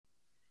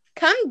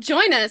Come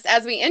join us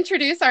as we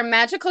introduce our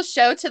magical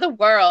show to the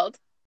world.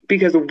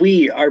 Because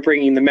we are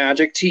bringing the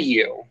magic to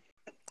you.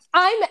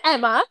 I'm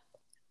Emma.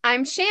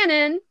 I'm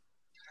Shannon.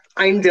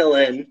 I'm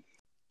Dylan.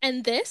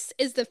 And this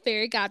is the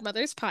Fairy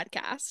Godmothers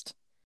podcast.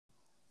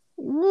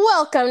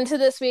 Welcome to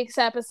this week's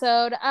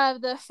episode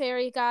of the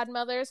Fairy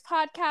Godmothers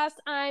podcast.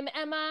 I'm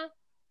Emma.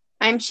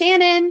 I'm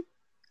Shannon.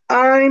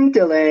 I'm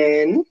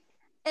Dylan.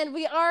 And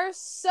we are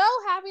so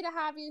happy to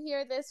have you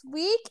here this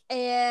week.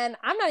 And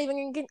I'm not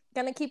even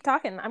going to keep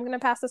talking. I'm going to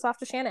pass this off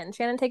to Shannon.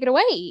 Shannon, take it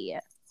away.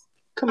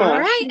 Come on. All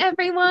right,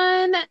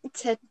 everyone.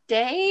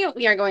 Today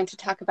we are going to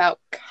talk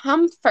about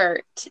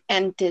comfort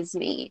and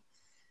Disney.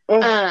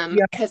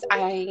 Because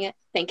I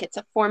think it's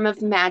a form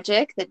of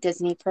magic that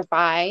Disney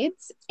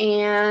provides.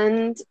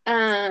 And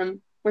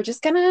we're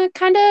just going to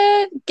kind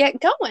of get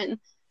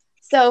going.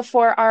 So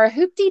for our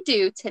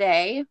hoop-de-doo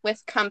today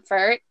with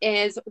comfort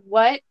is,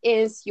 what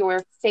is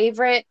your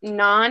favorite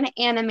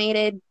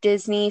non-animated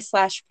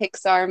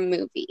Disney/Pixar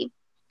movie?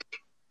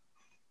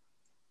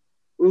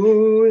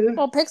 Ooh.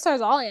 Well, Pixar's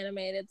all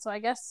animated, so I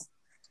guess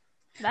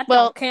that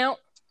Well, don't count.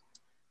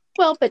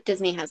 Well, but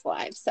Disney has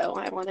live, so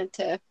I wanted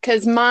to,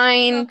 because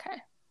mine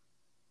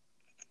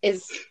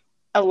is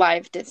a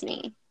live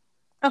Disney.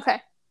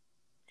 Okay.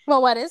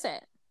 Well, what is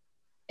it?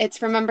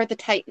 It's Remember the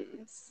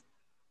Titans.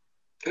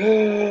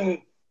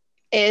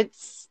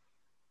 It's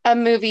a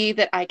movie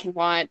that I can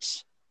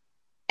watch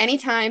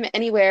anytime,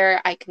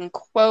 anywhere. I can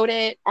quote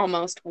it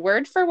almost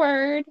word for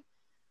word.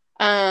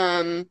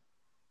 I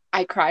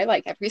cry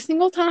like every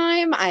single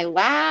time. I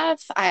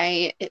laugh.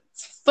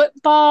 It's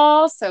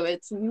football, so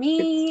it's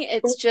me.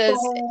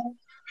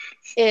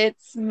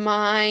 It's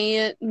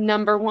my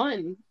number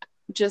one.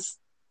 Just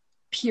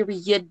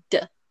period.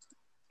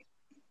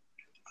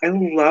 I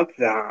love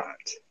that.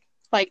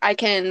 Like, I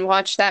can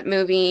watch that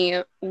movie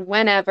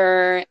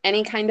whenever,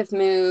 any kind of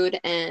mood,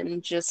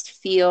 and just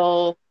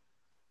feel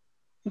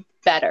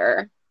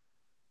better.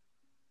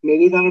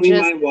 Maybe that'll be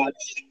my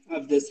watch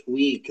of this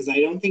week, because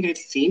I don't think I've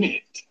seen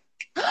it.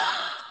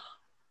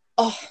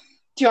 Oh,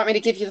 do you want me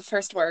to give you the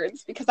first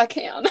words? Because I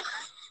can.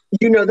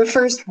 You know the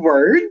first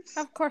words?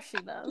 Of course she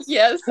does.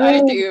 Yes,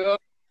 I do.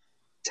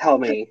 Tell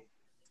me.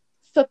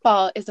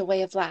 Football is a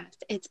way of life.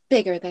 It's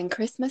bigger than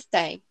Christmas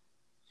Day.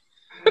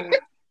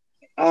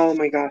 Oh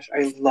my gosh,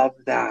 I love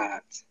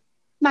that.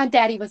 My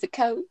daddy was a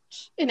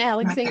coach in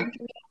Alexandria.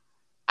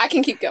 I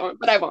can keep going,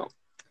 but I won't.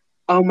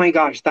 Oh my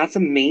gosh, that's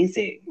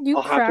amazing.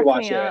 I'll have to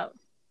watch it.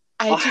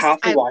 I'll have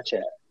to watch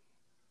it.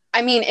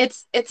 I mean,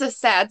 it's a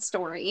sad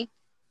story.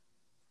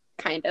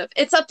 Kind of.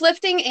 It's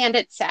uplifting and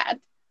it's sad.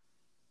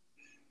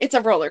 It's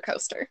a roller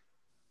coaster.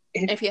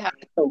 If you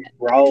haven't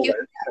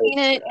seen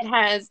it, it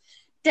has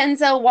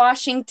Denzel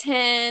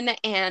Washington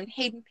and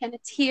Hayden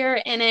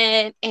Panettiere in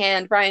it,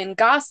 and Ryan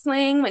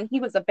Gosling when he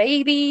was a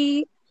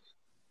baby.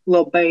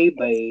 Little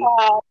baby.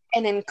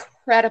 An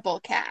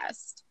incredible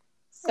cast.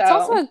 So, it's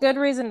also a good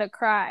reason to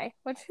cry,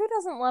 which who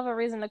doesn't love a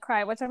reason to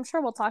cry, which I'm sure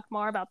we'll talk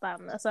more about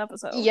that in this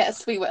episode.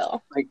 Yes, we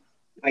will.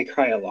 I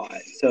cry a lot,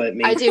 so it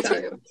makes sense. I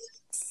do sense. too.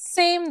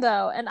 Same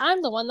though, and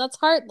I'm the one that's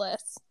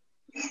heartless.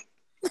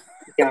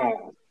 Yeah.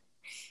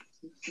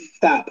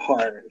 That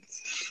part.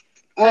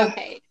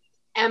 Okay.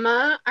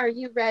 Emma, are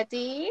you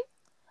ready?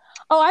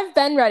 Oh, I've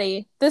been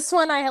ready. This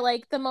one,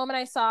 the moment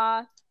I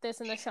saw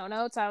this in the show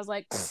notes, I was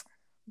like,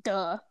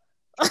 duh.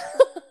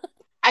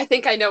 I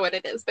think I know what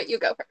it is, but you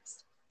go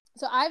first.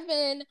 So I've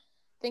been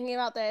thinking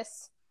about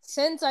this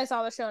since I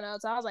saw the show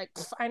notes. I was like,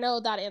 I know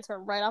that answer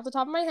right off the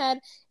top of my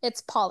head.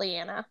 It's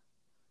Pollyanna.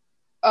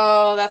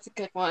 Oh, that's a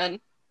good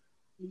one.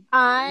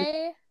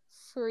 I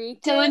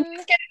freaking... Dylan,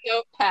 just get a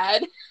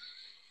notepad.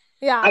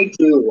 Yeah. I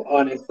do,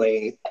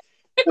 honestly.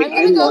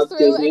 I love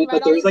Disney,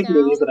 but there's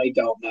movies that I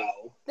don't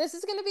know. This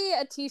is going to be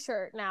a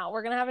t-shirt now.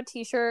 We're going to have a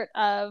t-shirt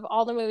of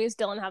all the movies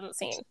Dylan hasn't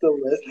seen.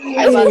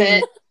 I love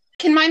it.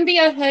 Can mine be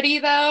a hoodie,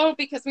 though?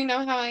 Because we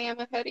know how I am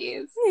with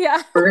hoodies.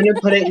 Yeah. We're going to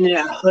put it in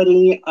a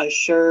hoodie, a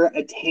shirt,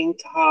 a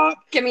tank top.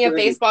 Give me a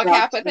baseball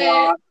cap with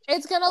it.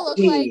 It's going to look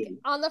like,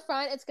 on the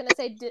front, it's going to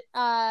say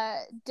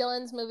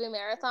Dylan's Movie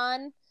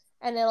Marathon.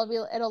 And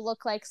it'll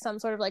look like some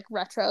sort of like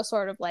retro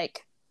sort of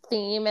like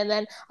theme, and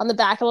then on the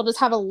back it'll just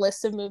have a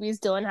list of movies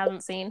Dylan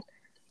hasn't seen.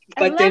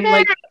 But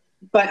then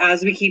but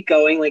as we keep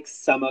going,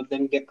 some of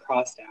them get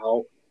crossed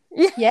out.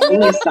 Yeah.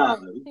 Only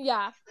some.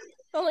 Yeah.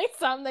 Only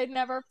some. They'd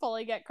never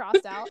fully get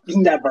crossed out.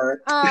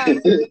 Never.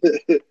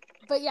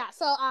 But yeah,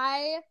 so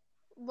I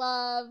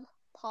love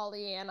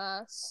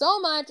Pollyanna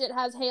so much. It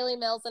has Hayley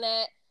Mills in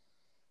it.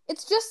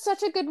 It's just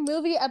such a good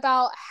movie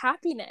about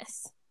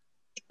happiness.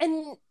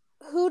 And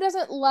who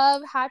doesn't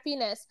love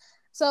happiness?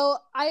 So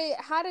I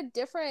had a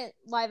different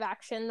live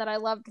action that I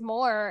loved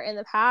more in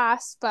the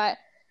past, but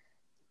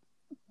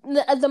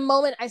the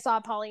moment I saw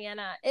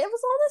Pollyanna, it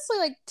was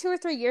honestly 2 or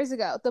 3 years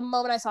ago. The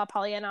moment I saw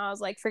Pollyanna, I was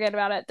like, forget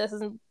about it. This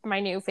is my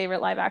new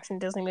favorite live action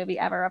Disney movie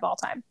ever of all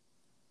time.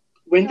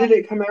 When did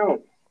it come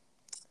out?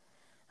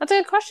 That's a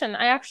good question.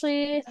 I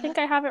actually think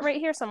I have it right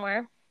here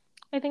somewhere.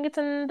 I think it's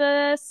in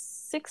the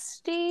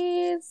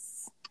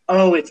 60s.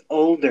 Oh, it's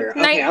older.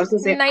 Okay, I was going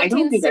to say, I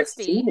don't think I've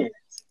seen it.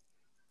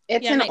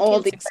 It's an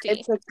oldie, but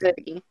it's a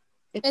goodie.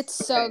 It's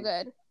so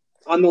good.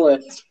 On the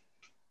list.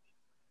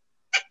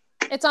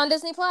 It's on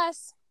Disney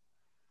Plus.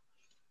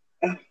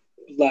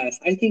 Bless.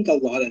 I think a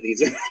lot of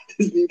these are on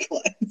Disney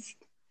Plus.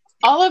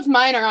 All of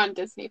mine are on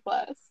Disney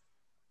Plus.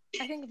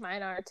 I think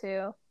mine are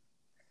too.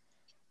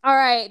 All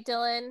right,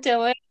 Dylan.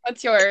 Dylan,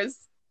 what's yours?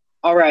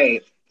 All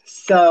right.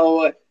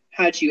 So,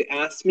 had you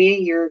asked me a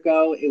year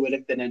ago, it would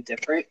have been a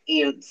different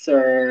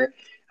answer.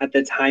 At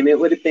the time, it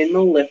would have been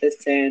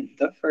Maleficent,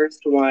 the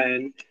first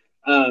one,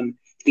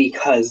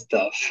 because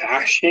the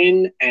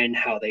fashion and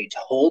how they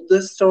told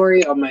the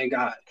story, oh my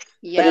God.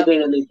 Yep. But it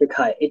didn't make the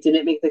cut. It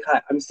didn't make the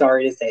cut. I'm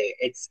sorry to say.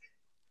 It's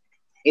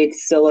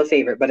still a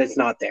favorite, but it's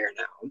not there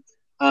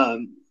now.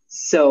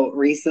 So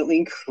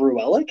recently,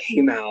 Cruella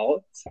came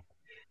out.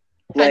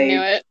 I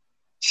knew it.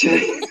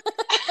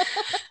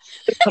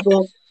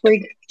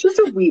 Just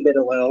a wee bit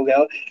a while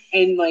ago,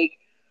 and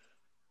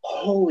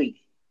holy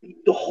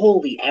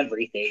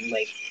everything.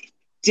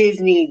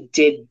 Disney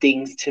did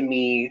things to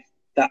me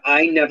that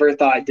I never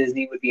thought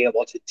Disney would be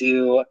able to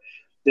do.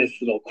 This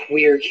little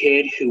queer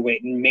kid who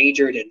went and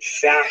majored in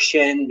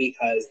fashion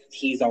because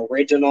he's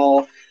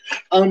original.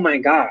 Oh my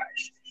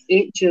gosh.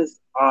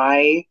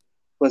 I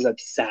was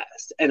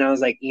obsessed. And I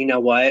was like, you know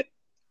what?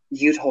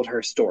 You told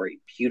her story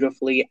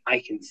beautifully. I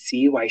can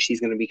see why she's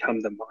going to become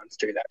the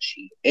monster that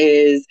she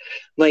is.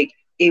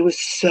 It was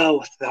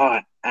so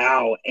thought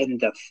out.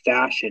 And the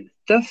fashion.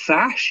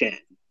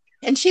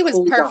 And she was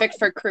perfect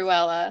for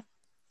Cruella.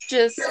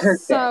 Just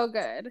perfect. So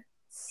good.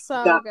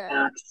 So that good.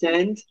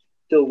 Accent,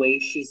 the way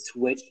she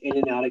switched in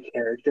and out of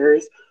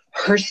characters,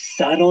 her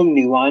subtle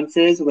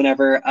nuances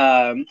whenever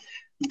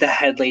the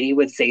head lady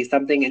would say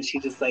something and she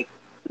just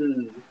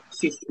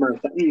she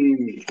smirked.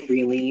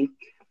 Really?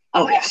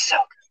 Oh, it's so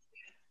good.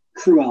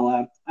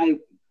 Cruella,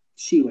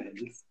 she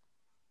wins.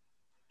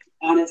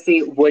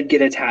 Honestly, would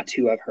get a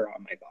tattoo of her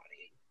on my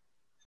body.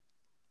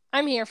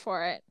 I'm here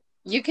for it.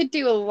 You could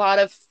do a lot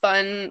of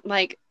fun,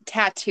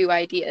 tattoo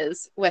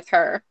ideas with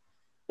her.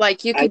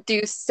 You could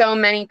do so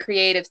many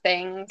creative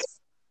things.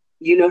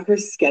 You know her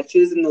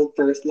sketches in the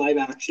first live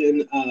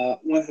action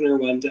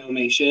 101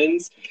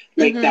 Dalmatians?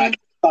 That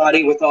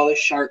body with all the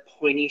sharp,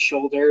 pointy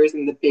shoulders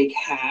and the big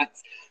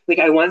hats.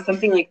 I want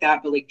something like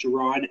that, but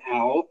drawn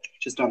out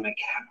just on my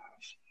calf.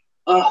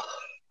 Oh.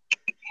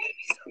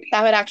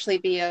 That would actually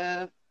be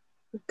a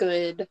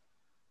good,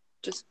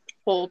 just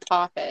whole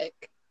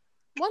topic.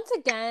 Once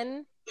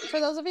again, for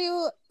those of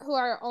you who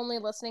are only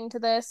listening to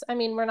this, I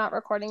mean, we're not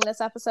recording this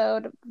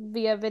episode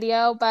via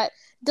video, but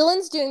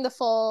Dylan's doing the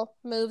full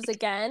moves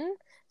again.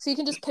 So you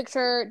can just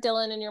picture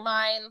Dylan in your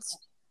minds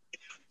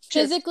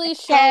physically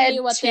showing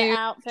you what the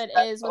outfit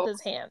is with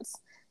his hands.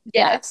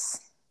 Yes.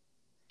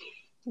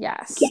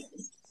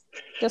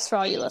 Just for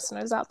all you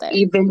listeners out there.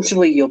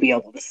 Eventually you'll be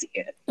able to see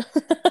it.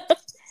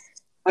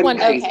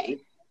 Okay.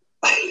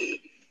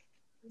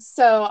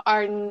 So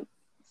our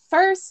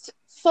first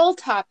full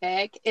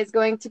topic is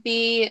going to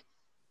be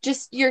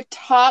just your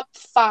top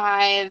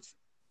 5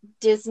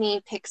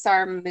 Disney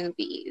Pixar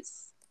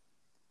movies.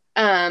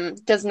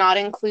 Does not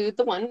include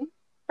the one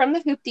from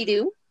the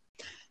Hoop-Dee-Doo.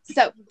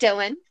 So,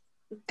 Dylan,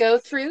 go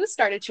through,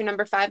 start at your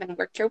number 5 and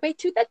work your way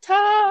to the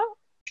top.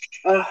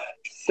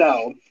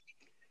 So,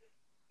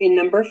 in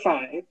number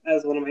 5,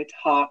 as one of my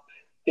top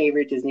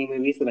favorite Disney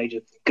movies that I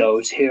just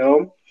go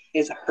to,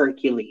 is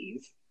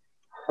Hercules.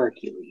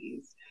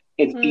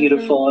 It's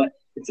beautiful.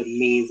 It's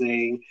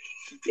amazing.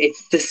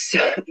 It's the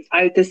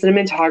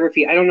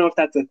cinematography. I don't know if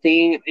that's a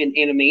thing in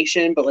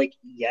animation, but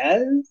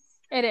yes.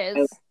 It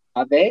is. I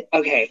love it.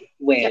 Okay,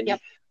 Yep.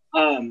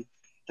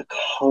 The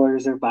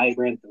colors are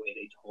vibrant, the way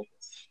they told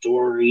the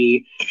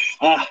story.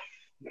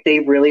 They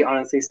really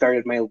honestly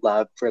started my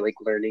love for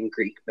learning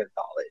Greek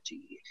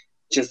mythology.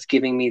 Just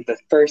giving me the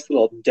first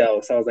little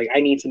dose. I was like, I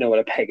need to know what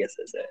a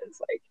Pegasus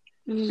is.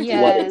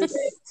 Yes. What is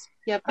it?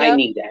 Yep. I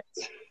need it.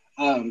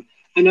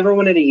 I never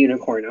wanted a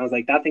unicorn. I was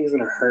like, that thing's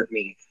gonna hurt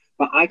me.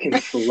 But I can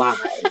fly.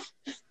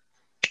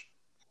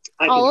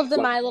 All of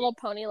the My Little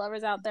Pony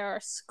lovers out there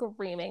are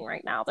screaming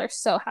right now. They're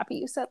so happy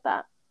you said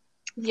that.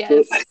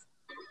 Yes.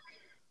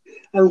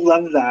 I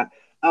love that.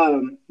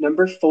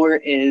 Number 4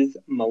 is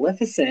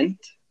Maleficent.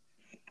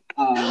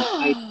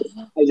 I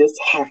just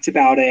talked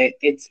about it.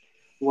 It's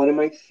one of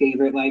my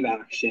favorite live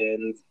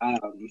actions.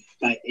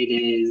 But it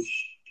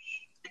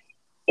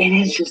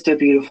is just a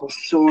beautiful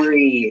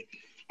story.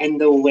 And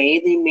the way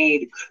they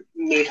made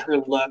her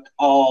look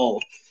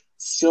all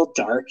still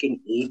dark and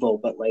evil,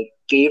 but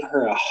gave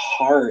her a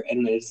heart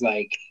and is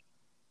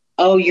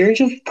oh, you're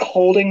just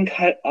cold and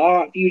cut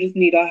off. You just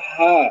need a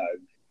hug.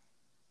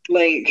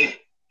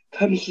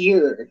 Come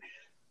here.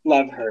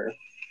 Love her.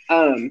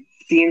 The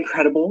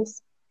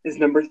Incredibles is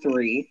number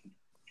 3.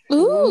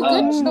 Ooh,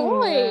 good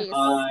choice.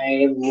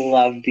 I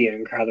love The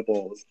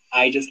Incredibles.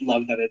 I just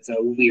love that it's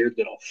a weird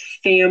little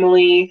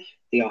family.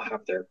 They all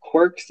have their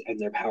quirks and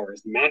their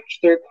powers match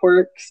their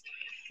quirks.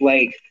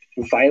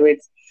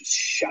 Violet's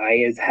shy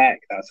as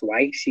heck. That's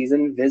why she's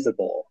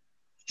invisible.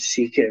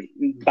 She can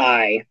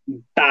bye.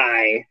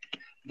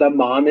 The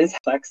mom is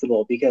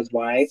flexible because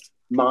why?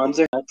 Moms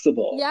are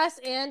flexible. Yes,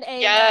 and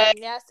amen.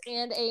 Yes,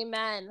 and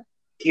amen.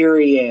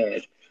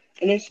 Period.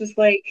 And it's just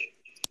like,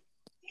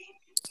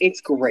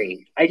 it's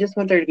great. I just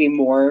want there to be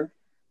more.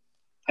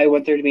 I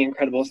want there to be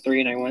Incredibles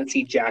 3, and I want to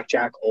see Jack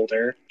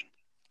older.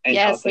 And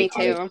yes, how me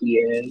too. he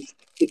is.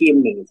 It'd be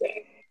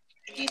amazing.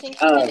 Do you think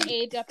he can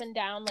age up and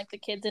down like the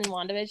kids in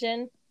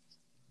WandaVision?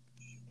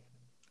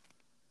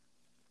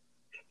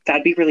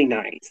 That'd be really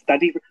nice.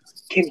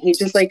 Can he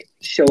just like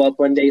show up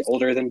one day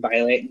older than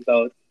Violet, and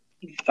both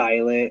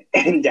Violet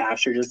and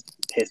Dash are just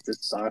pissed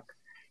as fuck?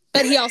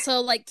 But he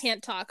also like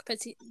can't talk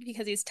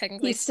because he's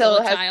technically still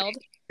a child.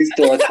 He's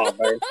still a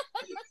toddler.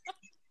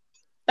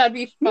 That'd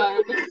be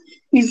fun.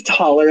 He's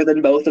taller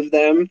than both of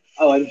them.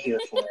 Oh, I'm here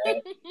for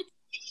it.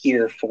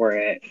 Here for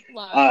it.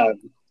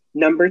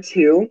 Number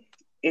 2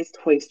 is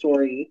Toy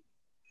Story.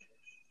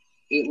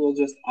 It will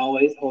just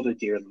always hold a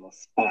dear little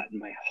spot in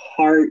my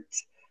heart.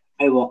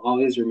 I will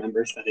always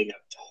remember setting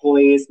up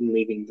toys and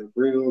leaving the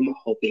room,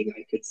 hoping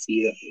I could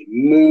see that they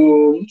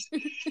moved.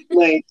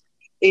 Like,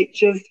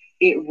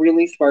 it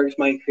really sparked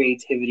my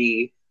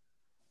creativity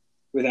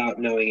without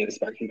knowing it was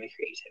sparking my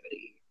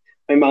creativity.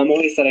 My mom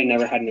always said I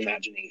never had an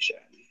imagination.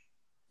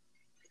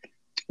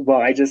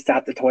 Well, I just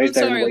sat the toys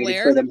there and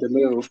waited for them to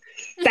move.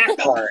 That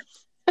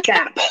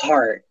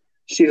part.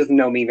 She doesn't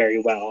know me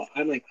very well.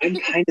 I'm like, I'm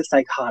kind of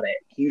psychotic.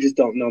 You just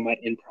don't know my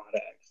end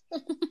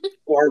product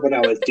or what I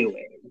was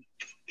doing.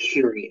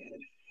 Period.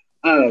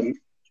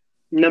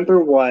 Number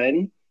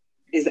 1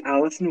 is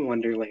Alice in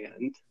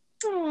Wonderland.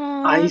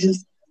 Aww.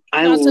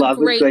 I love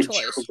a good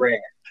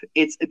trip.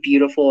 It's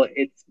beautiful.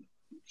 It's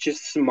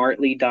just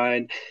smartly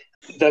done.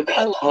 The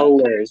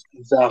colors.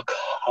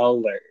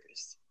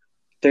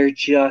 They're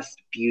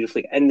just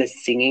beautifully, and the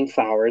singing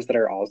flowers that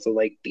are also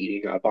like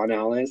beating up on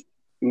Alice.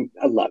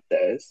 I love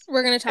this.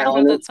 We're gonna talk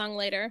about that song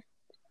later.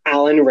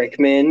 Alan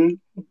Rickman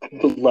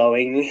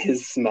blowing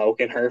his smoke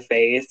in her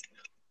face.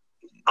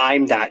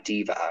 I'm that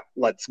diva.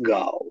 Let's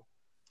go.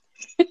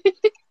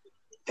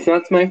 So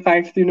that's my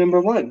 5 through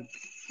number 1.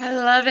 I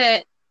love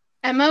it.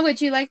 Emma, would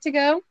you like to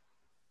go?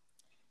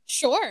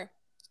 Sure.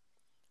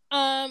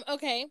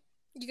 Okay.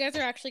 You guys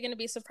are actually going to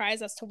be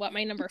surprised as to what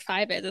my number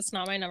 5 is. It's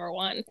not my number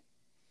 1.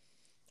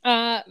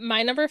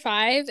 My number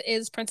 5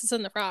 is Princess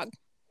and the Frog.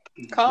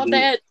 Called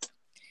it.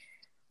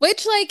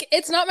 Which, like,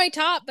 it's not my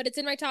top, but it's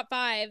in my top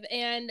 5.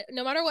 And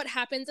no matter what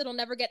happens, it'll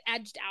never get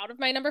edged out of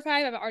my number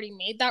 5. I've already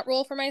made that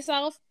rule for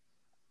myself.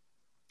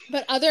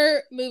 But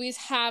other movies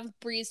have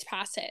breezed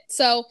past it.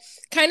 So,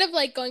 kind of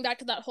like going back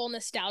to that whole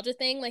nostalgia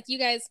thing, like you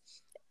guys,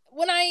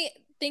 when I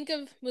think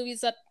of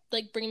movies that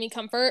like bring me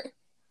comfort,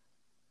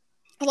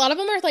 a lot of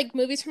them are like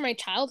movies from my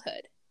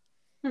childhood.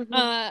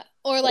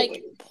 Or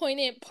like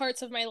poignant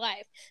parts of my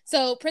life.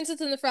 So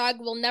Princess and the Frog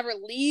will never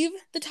leave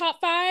the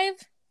top 5,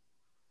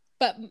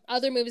 but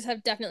other movies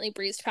have definitely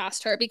breezed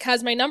past her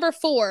because my number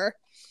 4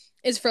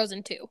 is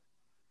Frozen 2.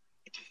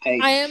 I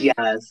am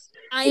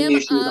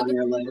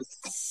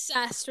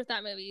obsessed with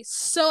that movie.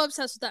 So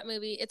obsessed with that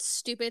movie. It's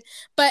stupid,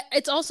 but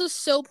it's also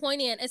so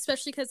poignant,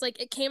 especially because like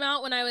it came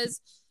out when I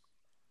was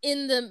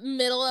in the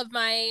middle of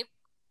my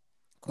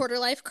quarter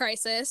life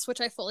crisis, which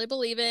I fully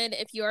believe in.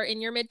 If you are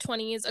in your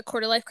mid-20s, a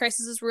quarter life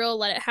crisis is real.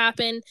 Let it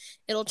happen.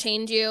 It'll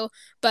change you.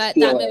 But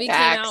that movie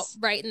came out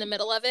right in the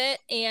middle of it,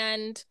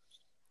 and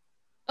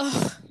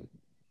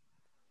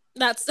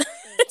that's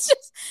it's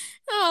just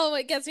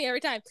it gets me every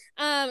time.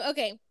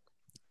 Okay.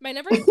 My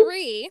number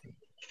 3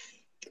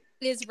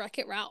 is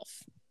Wreck-It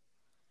Ralph.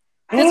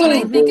 Because when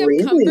I think of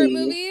comfort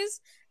movies,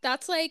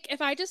 that's like,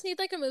 if I just need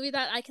like a movie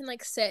that I can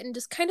like sit and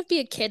just kind of be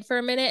a kid for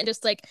a minute and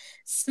just like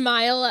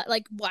smile at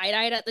like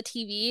wide-eyed at the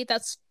TV,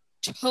 that's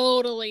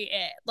totally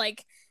it.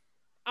 Like,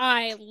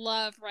 I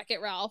love Wreck-It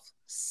Ralph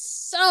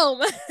so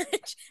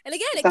much. And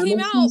again, it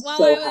came out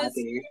while I was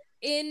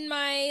in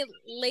my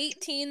late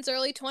teens,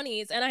 early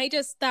 20s. And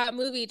that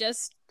movie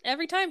just,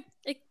 every time,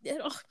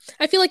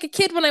 I feel like a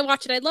kid when I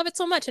watch it. I love it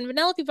so much. And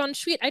Vanellope von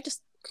Schweet, I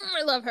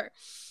love her.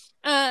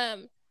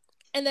 And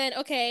then,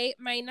 okay,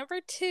 my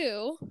number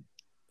 2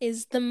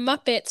 is The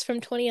Muppets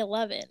from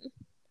 2011.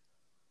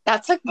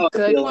 That's a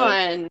good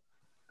one.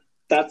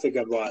 That's a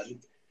good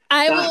one.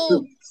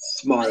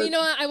 Smart. You know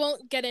what? I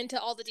won't get into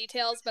all the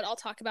details, but I'll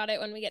talk about it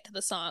when we get to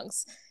the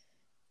songs.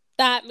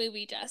 That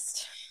movie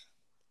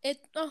it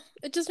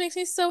just makes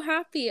me so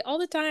happy all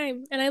the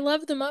time. And I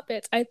love The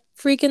Muppets. I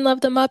freaking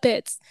love The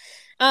Muppets.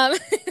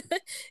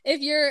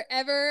 If you're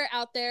ever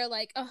out there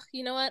like, oh,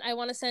 you know what? I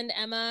want to send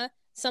Emma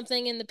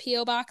something in the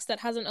P.O. box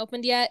that hasn't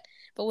opened yet,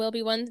 but will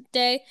be one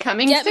day.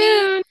 Coming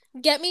soon.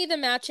 Get me the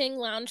matching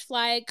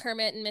Loungefly,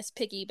 Kermit, and Miss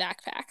Piggy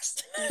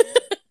backpacks.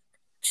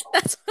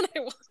 That's what I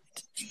want.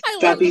 I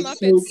love The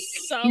Muppets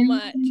so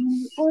much.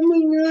 Oh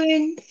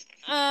my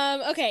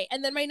god. Okay,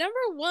 and then my number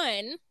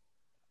 1.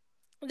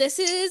 This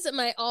is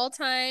my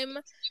all-time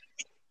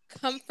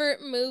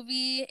comfort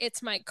movie.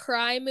 It's my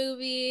cry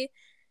movie.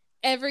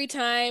 Every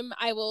time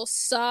I will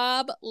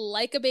sob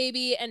like a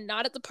baby and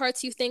not at the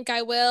parts you think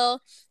I will.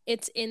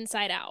 It's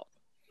Inside Out.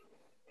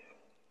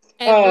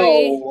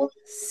 Every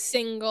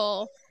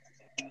single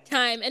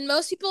time. And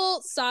most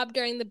people sob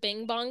during the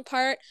Bing Bong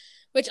part,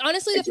 Which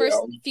honestly, the first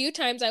few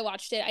times I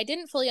watched it, I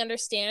didn't fully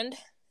understand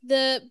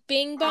the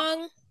Bing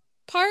Bong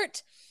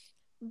part.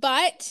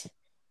 But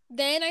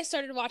then I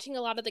started watching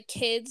a lot of the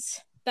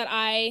kids that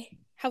I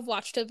have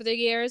watched over the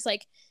years,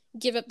 like,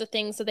 give up the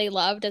things that they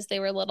loved as they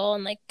were little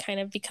and, like, kind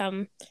of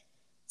become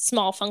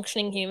small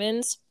functioning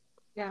humans.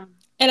 Yeah.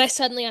 And I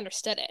suddenly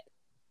understood it.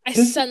 I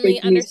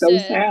suddenly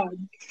understood so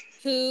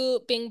who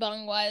Bing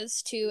Bong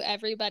was to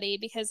everybody,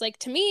 because, like,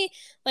 to me,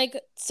 like,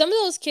 some of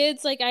those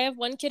kids, like, I have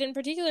one kid in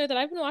particular that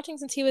I've been watching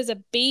since he was a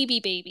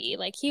baby.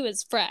 Like, he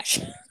was fresh.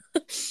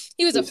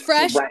 He was a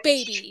fresh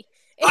baby.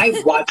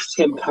 I watched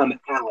him come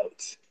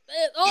out.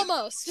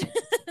 Almost.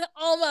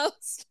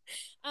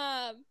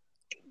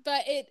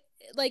 But it,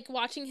 like,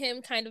 watching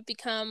him kind of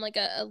become like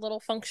a little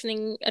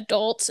functioning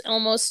adult,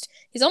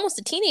 he's almost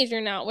a teenager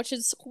now, which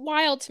is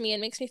wild to me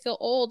and makes me feel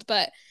old.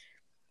 But,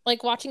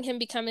 like, watching him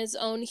become his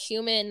own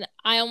human,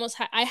 I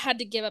had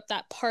to give up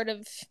that part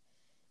of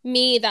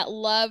me that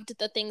loved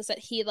the things that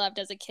he loved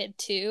as a kid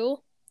too.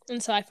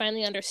 And so I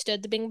finally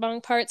understood the Bing Bong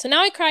part. So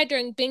now I cry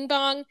during Bing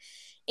Bong,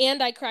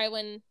 and I cry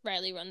when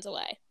Riley runs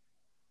away.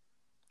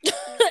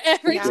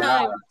 Every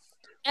time,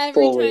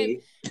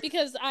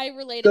 because I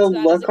related to that as a kid.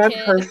 The look on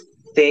her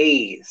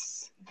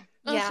face.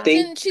 Yeah,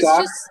 and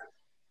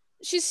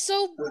she's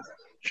so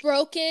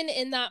broken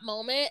in that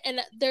moment, and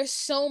there's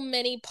so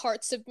many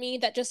parts of me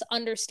that just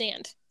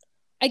understand.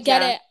 I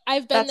get it.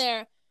 I've been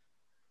there.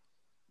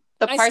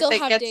 The part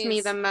that gets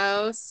me the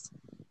most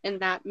in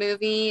that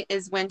movie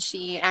is when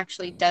she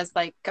actually does,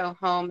 like, go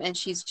home and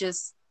she's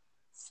just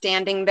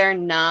standing there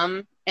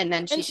numb, and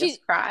then she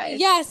just cries.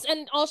 Yes,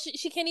 and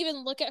she can't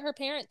even look at her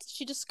parents.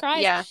 She just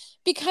cries. Yeah.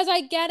 Because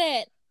I get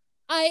it.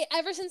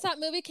 Ever since that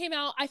movie came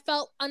out, I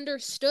felt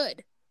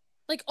understood.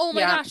 Like, oh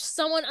my gosh,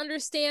 someone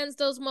understands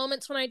those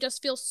moments when I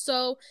just feel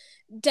so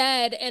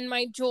dead, and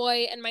my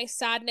joy and my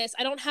sadness.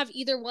 I don't have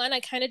either one. I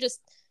kind of just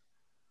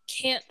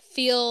can't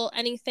feel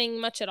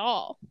anything much at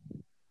all.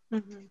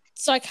 Mm-hmm.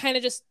 So I kind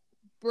of just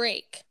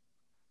break.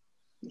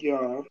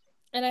 Yeah.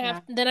 And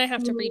I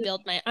have to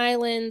rebuild my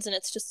islands, and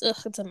it's just,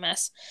 it's a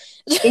mess.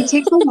 It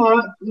takes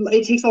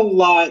a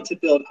lot to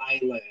build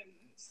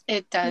islands.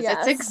 It does.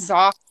 Yes. It's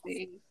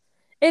exhausting.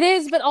 It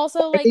is, but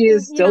also, like, he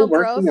is still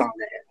working on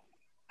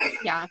it.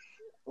 Yeah.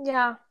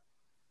 Yeah.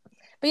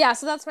 But yeah,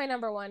 so that's my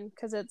number one,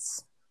 because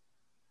it's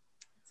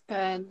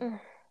good.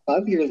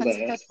 Love your list.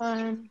 A good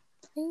one.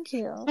 Thank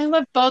you. I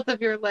love both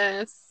of your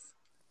lists.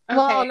 Okay.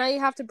 Well, now you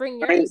have to bring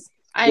yours.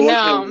 I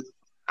know.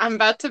 I'm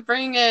about to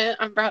bring it.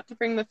 I'm about to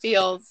bring the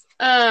feels.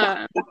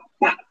 So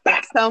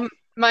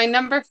my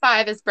number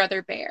 5 is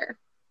Brother Bear.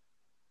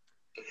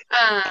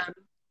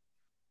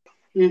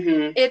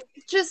 It's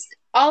just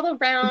all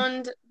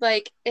around,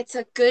 like, it's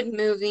a good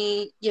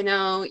movie. You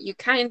know, you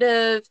kind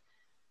of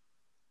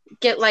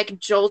get, like,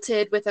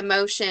 jolted with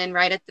emotion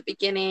right at the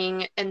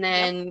beginning, and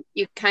then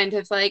you kind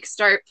of, like,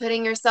 start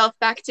putting yourself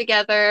back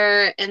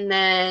together, and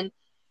then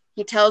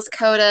he tells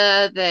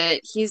Coda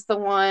that he's the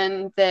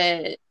one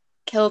that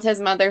killed his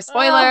mother.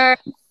 Spoiler.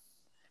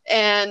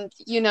 And,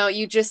 you know,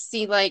 you just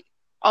see, like,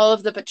 all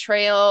of the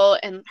betrayal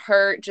and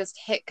hurt just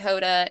hit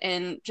Coda,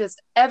 and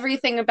just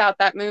everything about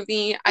that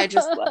movie. I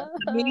just love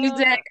the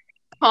music.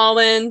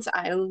 Collins,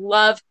 I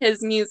love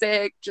his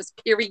music, just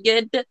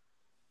period.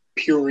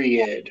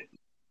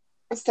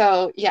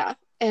 So, yeah.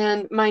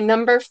 And my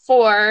number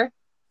 4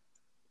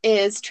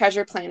 is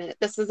Treasure Planet.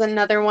 This is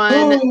another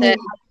one that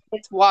I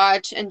get to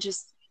watch and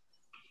just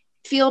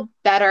feel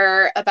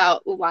better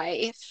about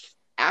life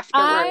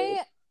afterwards.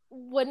 I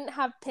wouldn't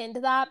have pinned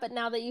that, but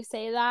now that you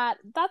say that,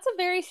 that's a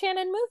very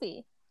Shannon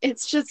movie.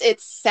 It's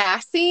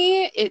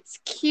sassy, it's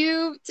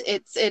cute,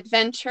 it's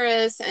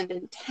adventurous and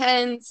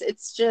intense.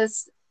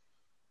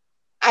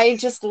 I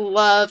just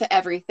love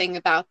everything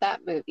about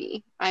that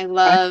movie. I've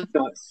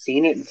not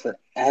seen it in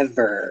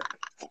forever.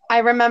 I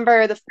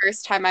remember the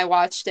first time I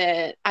watched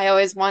it, I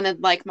always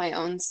wanted, like, my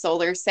own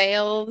solar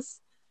sails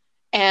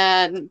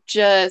and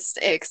just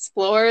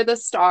explore the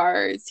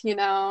stars, you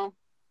know?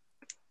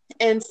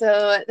 And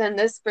so then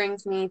this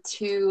brings me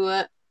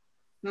to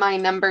my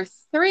number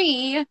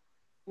 3,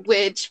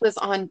 which was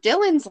on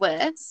Dylan's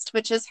list,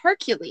 which is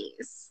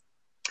Hercules.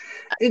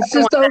 It's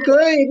just so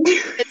good.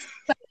 It's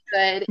so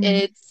good.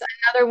 It's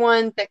another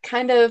one that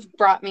kind of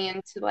brought me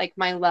into, like,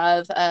 my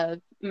love of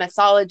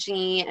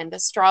mythology and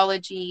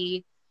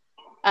astrology.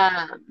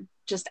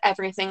 Just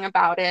everything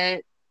about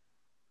it.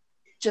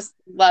 Just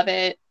love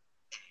it.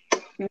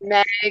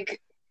 Meg,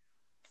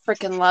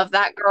 freaking love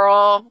that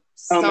girl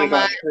so much.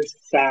 God, her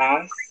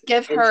sass.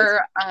 Give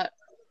her,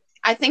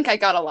 I think I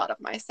got a lot of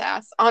my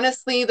sass.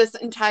 Honestly, this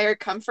entire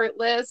comfort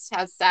list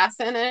has sass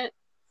in it,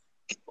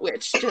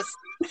 which just,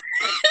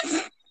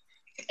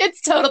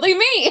 it's totally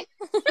me.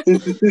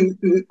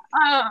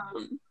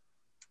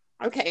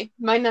 Okay,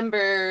 my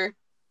number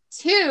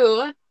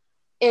 2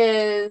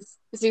 is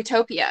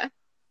Zootopia.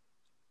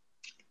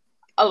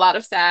 A lot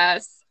of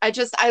sass. I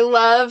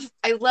love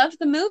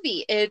the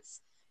movie.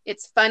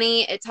 It's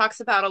funny. It talks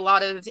about a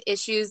lot of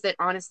issues that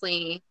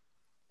honestly,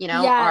 you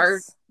know, are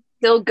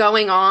still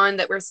going on,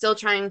 that we're still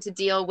trying to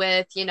deal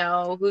with, you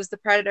know, who's the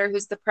predator,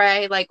 who's the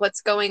prey, like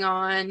what's going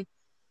on.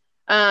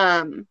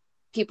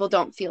 People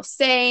don't feel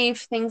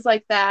safe, things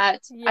like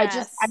that.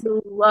 Yes. I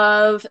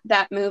love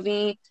that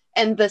movie.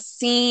 And the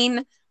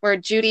scene where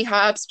Judy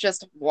Hopps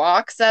just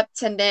walks up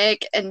to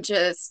Nick and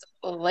just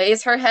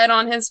lays her head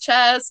on his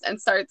chest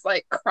and starts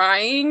like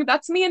crying.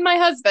 That's me and my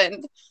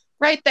husband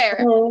right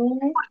there.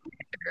 Oh.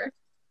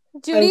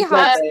 Judy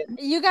Hopps,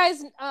 you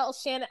guys,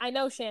 Shannon, I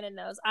know Shannon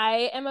knows.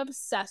 I am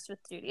obsessed with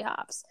Judy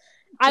Hopps.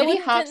 I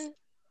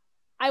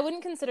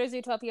wouldn't consider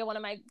Zootopia one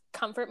of my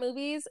comfort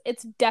movies.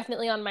 It's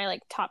definitely on my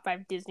like top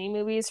 5 Disney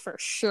movies for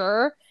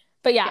sure.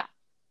 But yeah.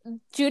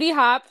 Judy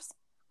Hopps.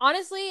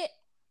 Honestly,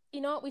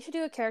 you know what? We should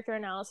do a character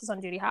analysis on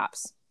Judy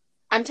Hopps.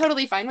 I'm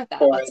totally fine with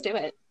that. Let's do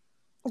it.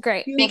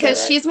 Great.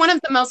 Because she's one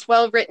of the most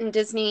well-written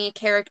Disney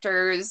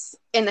characters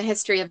in the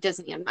history of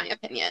Disney, in my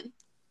opinion.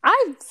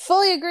 I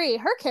fully agree.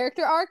 Her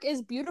character arc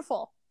is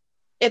beautiful.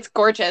 It's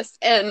gorgeous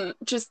and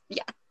just,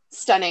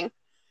 stunning.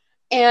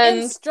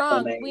 And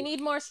strong. We need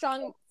more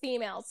strong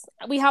females.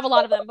 We have a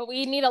lot of them, but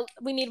we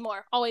need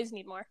more. Always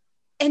need more.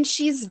 And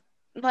she's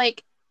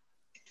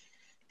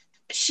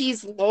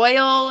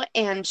loyal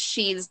and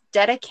she's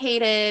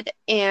dedicated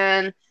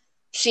and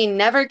she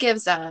never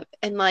gives up,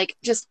 and like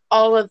just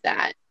all of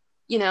that,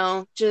 you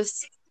know,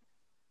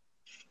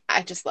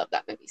 I just love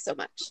that movie so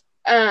much.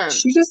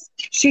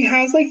 She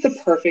has like the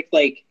perfect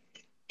like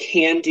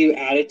can-do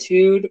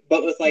attitude,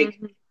 but with like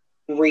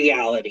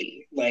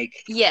reality.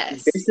 Like,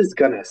 yes, this is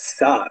gonna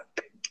suck,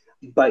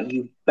 but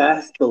you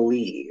best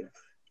believe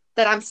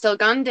that I'm still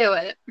gonna do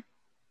it.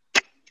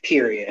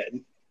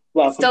 Period.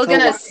 Welcome still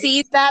gonna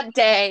see that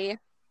day.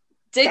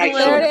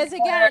 There it is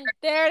again.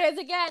 There it is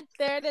again.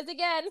 There it is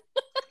again.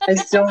 I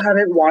still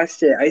haven't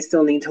watched it. I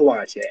still need to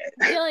watch it.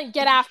 Dylan,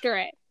 get after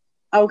it.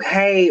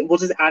 Okay, we'll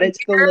just add it to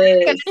the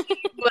list.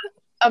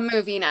 A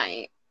movie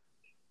night.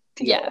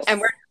 Yes. And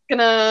we're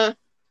gonna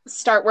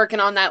start working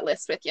on that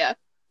list with you.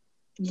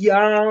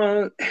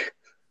 Yeah.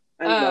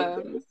 I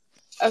love this.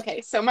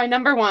 Okay, so my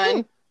number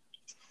 1,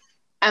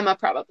 Emma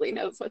probably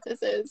knows what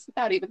this is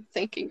without even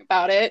thinking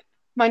about it.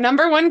 My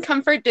number 1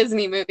 comfort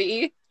Disney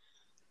movie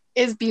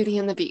is Beauty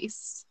and the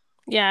Beast.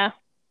 Yeah,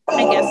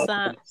 I guess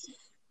that.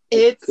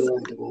 It's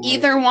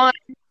either one,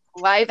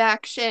 live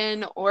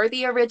action or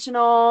the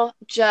original.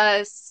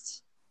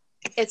 It's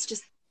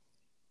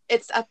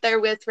up there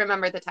with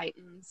Remember the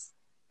Titans.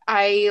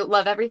 I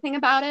love everything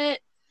about it.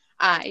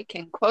 I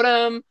can quote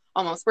them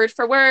almost word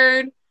for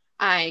word.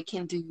 I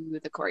can do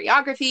the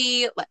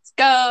choreography. Let's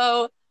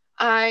go.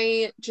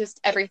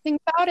 Everything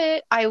about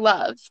it, I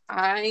love.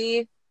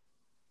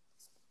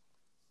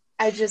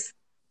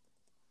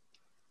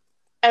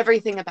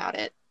 Everything about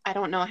it. I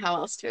don't know how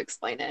else to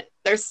explain it.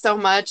 There's so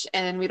much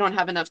and we don't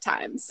have enough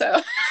time.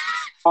 So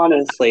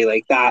honestly,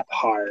 like that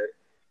part.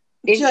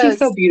 It's just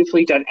so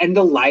beautifully done. And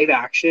the live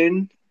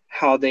action,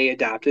 how they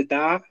adapted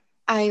that.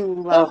 I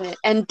love it.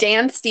 And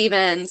Dan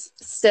Stevens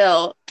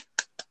still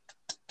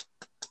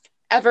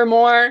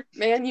Evermore.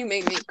 Man, you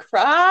made me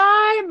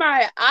cry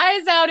my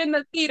eyes out in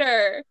the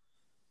theater.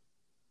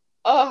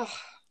 Oh,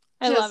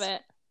 I love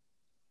it.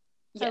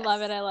 Yes. I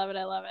love it. I love it.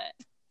 I love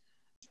it.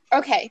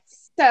 Okay,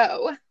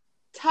 so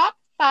top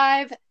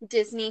 5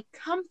 Disney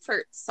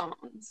comfort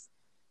songs.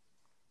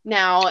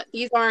 Now,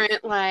 these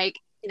aren't like,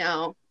 you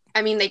know,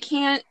 I mean,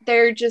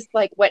 they're just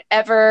like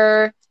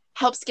whatever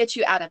helps get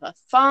you out of a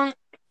funk,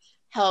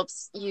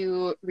 helps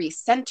you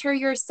recenter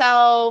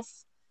yourself,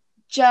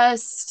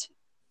 just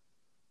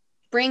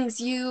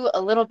brings you a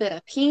little bit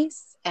of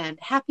peace and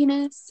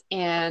happiness,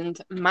 and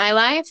my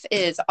life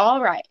is all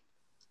right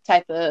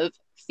type of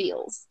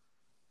feels.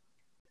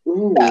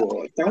 Ooh,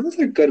 that was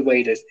a good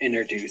way to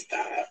introduce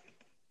that.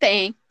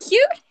 Thank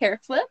you,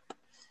 hair flip.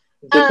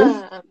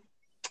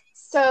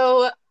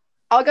 So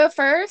I'll go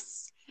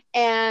first,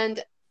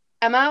 and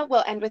Emma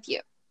will end with you.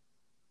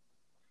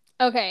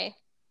 Okay,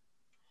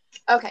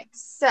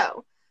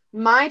 so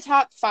my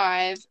top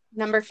 5,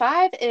 number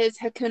 5 is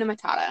Hakuna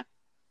Matata.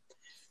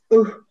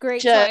 Ooh,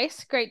 great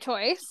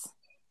choice.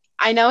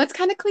 I know it's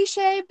kind of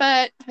cliche,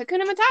 but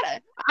Hakuna Matata.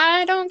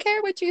 I don't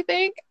care what you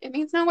think. It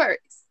means no worries.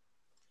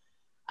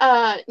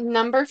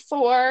 Number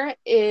 4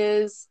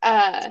 is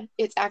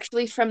it's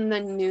actually from the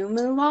new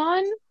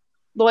Mulan,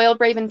 Loyal,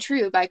 Brave, and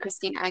True by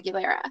Christina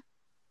Aguilera.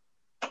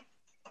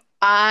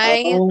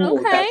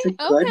 That's a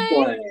good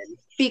one.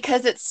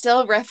 Because it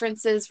still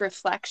references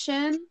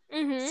reflection.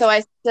 Mm-hmm. So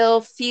I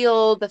still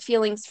feel the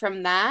feelings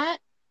from that.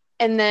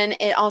 And then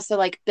it also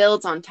like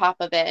builds on top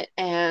of it.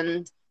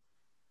 And,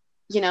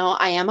 you know,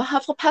 I am a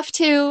Hufflepuff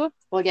too.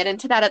 We'll get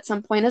into that at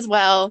some point as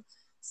well.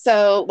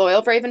 So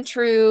Loyal, Brave, and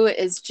True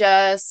is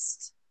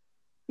just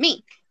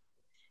me.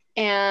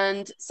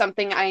 And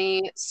something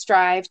I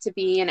strive to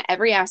be in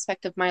every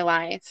aspect of my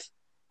life,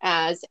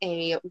 as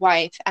a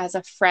wife, as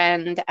a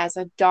friend, as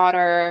a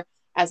daughter,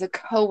 as a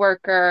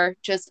coworker,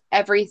 just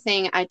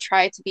everything. I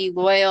try to be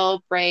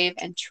loyal, brave,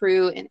 and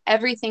true in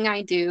everything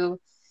I do,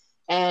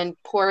 and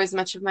pour as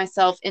much of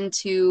myself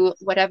into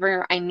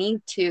whatever I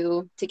need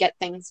to get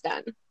things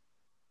done.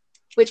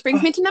 Which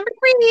brings me to number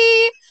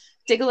 3,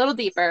 dig a little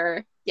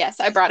deeper. Yes,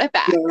 I brought it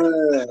back.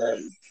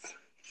 Yes.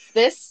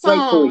 This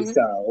Rightfully song,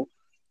 so.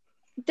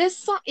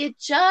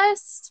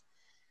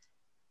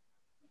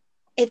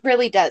 it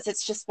really does.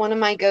 It's just one of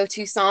my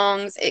go-to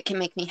songs. It can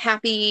make me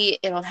happy.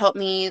 It'll help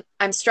me.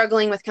 I'm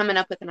struggling with coming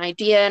up with an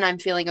idea and I'm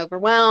feeling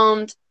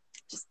overwhelmed.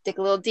 Just dig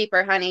a little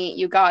deeper, honey.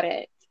 You got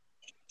it.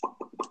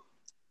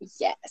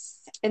 Yes.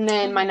 And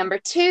then my number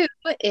 2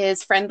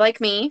 is Friend Like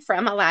Me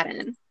from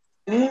Aladdin.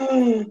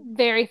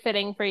 Very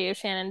fitting for you,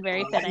 Shannon.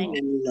 Very fitting.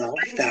 I love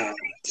that.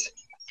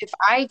 If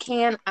I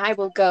can, I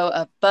will go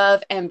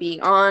above and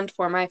beyond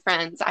for my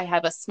friends. I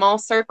have a small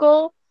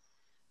circle,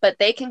 but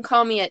they can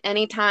call me at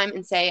any time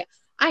and say,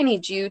 I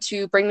need you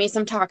to bring me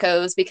some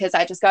tacos because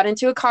I just got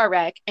into a car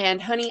wreck. And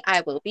honey,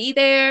 I will be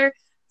there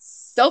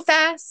so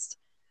fast.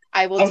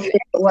 I will do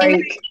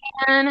everything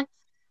I can.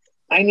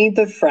 I need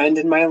the friend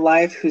in my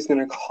life who's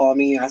going to call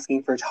me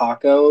asking for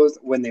tacos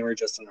when they were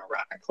just in a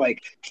wreck.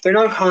 Like, they're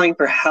not calling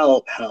for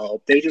help.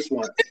 They just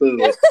want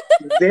food.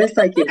 This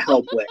I can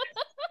help with.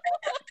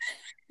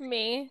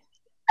 Me.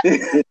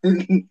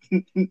 Because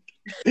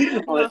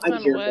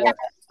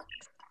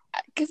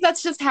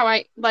that's just how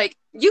I, like,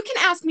 you can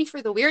ask me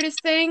for the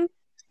weirdest thing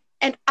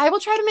and I will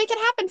try to make it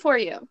happen for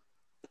you.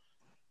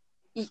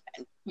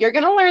 You're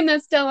going to learn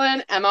this,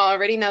 Dylan. Emma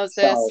already knows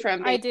this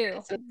from... I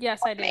do.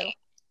 Yes, I do.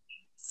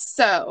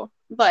 So,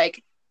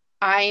 like,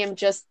 I am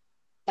just...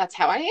 That's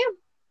how I am.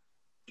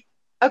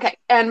 Okay,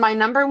 and my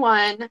number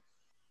 1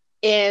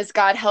 is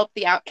God Help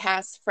the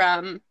Outcast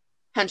from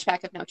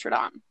Hunchback of Notre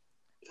Dame.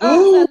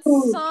 Oh,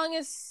 that song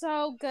is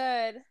so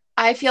good.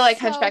 I feel like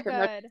Hunchback of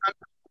Notre Dame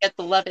get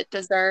the love it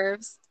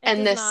deserves.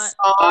 And this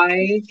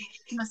song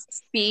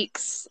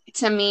speaks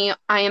to me.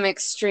 I am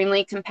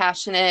extremely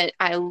compassionate.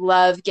 I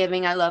love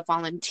giving. I love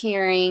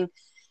volunteering.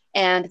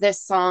 And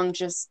this song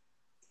just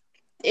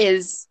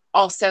is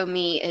also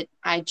me.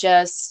 I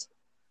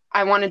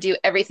want to do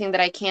everything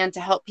that I can to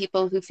help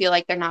people who feel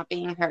like they're not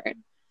being heard.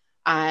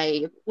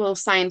 I will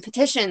sign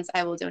petitions.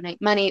 I will donate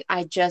money.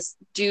 I just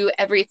do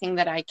everything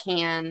that I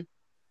can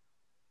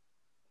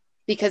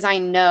because I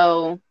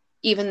know,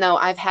 even though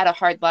I've had a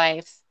hard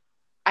life,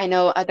 I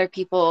know other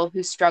people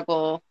who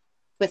struggle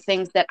with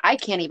things that I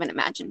can't even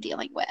imagine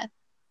dealing with.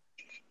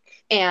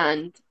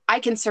 And I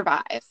can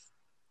survive.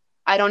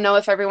 I don't know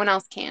if everyone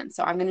else can.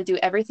 So I'm going to do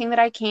everything that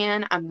I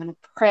can. I'm going to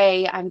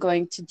pray. I'm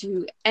going to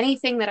do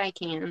anything that I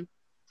can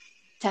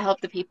to help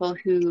the people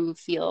who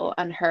feel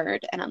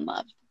unheard and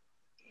unloved.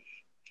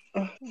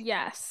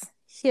 Yes.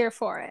 Here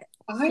for it.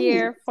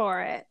 Here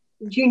for it.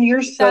 June,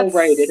 you're so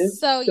right. It is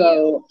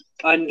so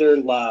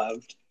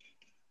underloved.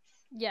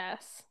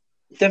 Yes.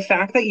 The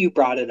fact that you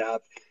brought it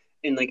up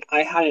and like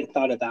I hadn't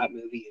thought of that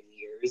movie in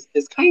years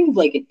is kind of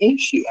like an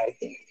issue, I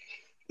think.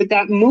 But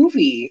that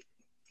movie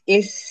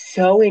is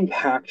so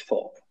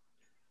impactful.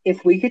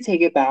 If we could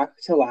take it back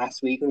to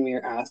last week when we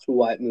were asked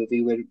what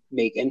movie would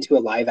make into a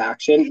live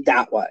action,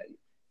 that one.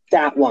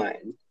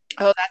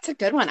 Oh, that's a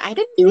good one. I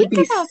didn't think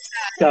about that.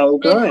 So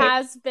good. It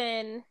has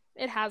been.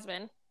 It has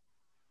been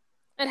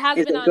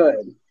on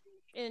good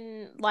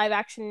in live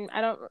action.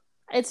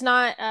 It's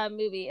not a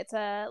movie. It's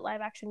a live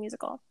action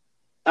musical.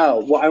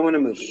 Oh, well, I want a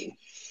movie.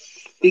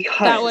 Because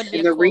that would be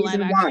a the cool reason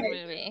live action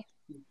movie.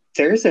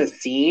 There's a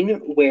scene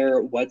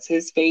where what's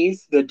his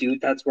face, the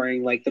dude that's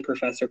wearing like the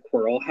Professor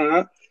Quirrell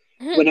hat,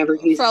 whenever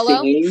he's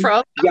singing,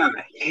 yeah,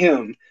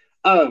 him.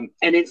 And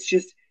it's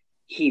just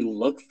he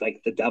looks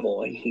like the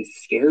devil, and he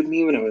scared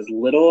me when I was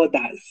little.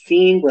 That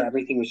scene where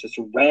everything was just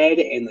red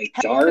and like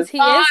dark. Because he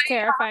is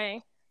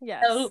terrifying.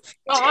 Yes.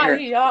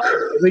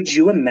 Would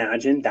you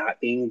imagine that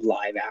being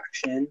live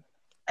action?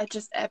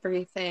 Just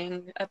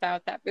everything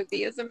about that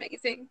movie is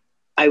amazing.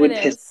 I would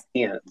piss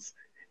my pants.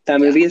 That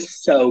movie is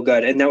so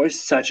good, and that was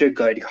such a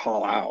good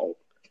call out.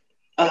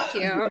 Thank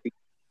you.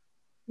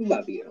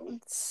 Love you.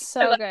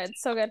 So good,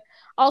 so good.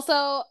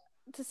 Also,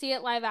 to see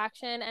it live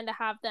action and to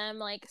have them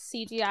like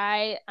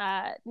CGI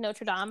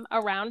Notre Dame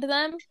around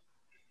them.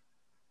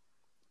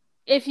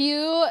 Have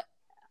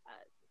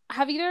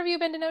either of you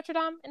been to Notre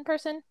Dame in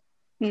person?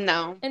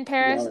 No. In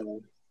Paris?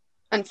 No.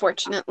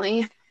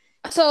 Unfortunately.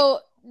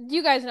 So,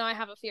 you guys know I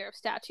have a fear of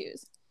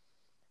statues.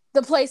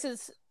 The place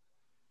is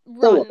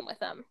run with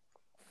them.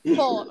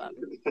 Full of them.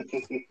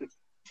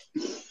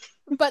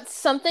 But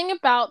something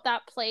about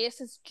that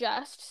place is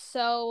just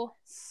so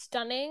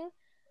stunning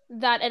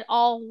that it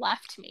all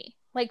left me.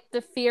 Like, the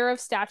fear of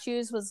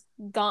statues was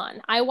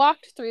gone. I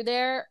walked through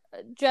there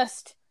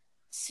just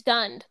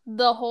stunned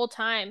the whole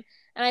time.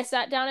 And I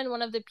sat down in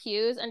one of the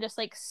pews and just,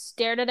 like,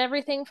 stared at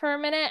everything for a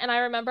minute. And I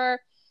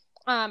remember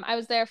I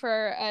was there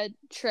for a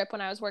trip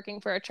when I was working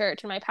for a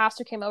church. And my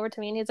pastor came over to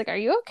me and he's like, "Are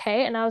you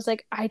okay?" And I was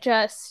like,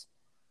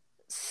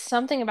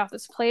 something about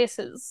this place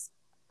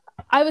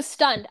I was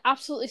stunned.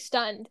 Absolutely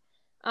stunned.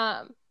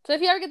 So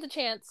if you ever get the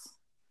chance,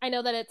 I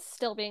know that it's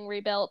still being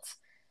rebuilt.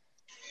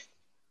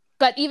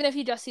 But even if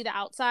you just see the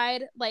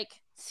outside, like,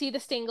 see the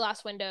stained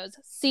glass windows,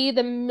 see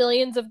the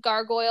millions of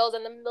gargoyles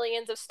and the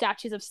millions of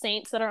statues of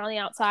saints that are on the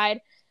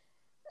outside,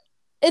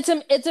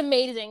 It's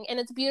amazing and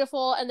it's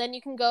beautiful, and then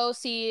you can go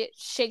see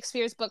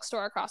Shakespeare's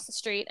bookstore across the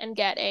street and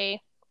get a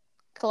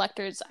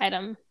collector's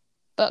item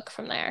book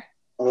from there.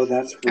 Oh,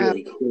 that's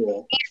really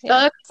cool.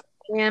 Books,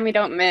 and we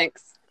don't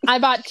mix. I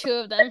bought 2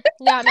 of them.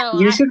 Yeah, no.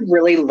 You should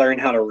really learn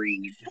how to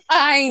read.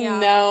 I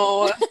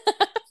know.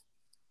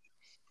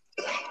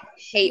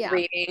 Hate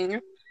reading.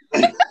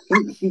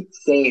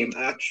 Same,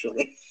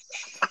 actually.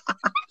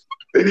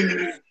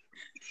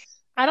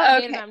 I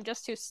don't hate it. I'm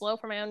just too slow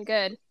for my own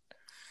good.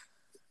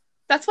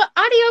 That's what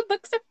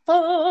audiobooks are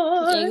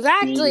for.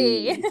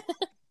 Exactly.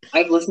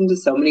 I've listened to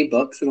so many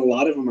books, and a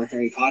lot of them are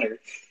Harry Potter.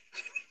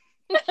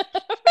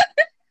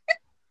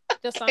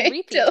 Just on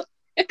repeat.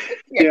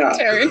 Your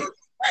turn.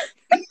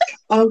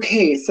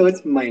 Okay, so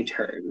it's my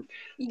turn.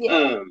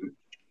 Yeah.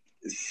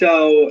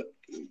 So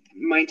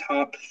my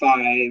top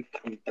 5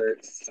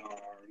 comfort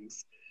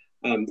songs.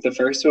 The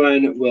first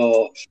one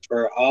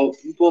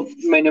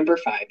my number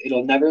 5.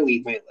 It'll never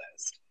leave my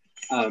list.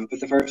 But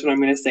the first one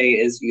I'm going to say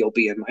is "You'll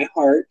Be in My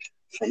Heart"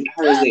 from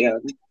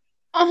Tarzan.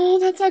 Oh,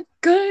 that's a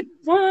good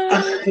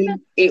one.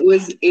 It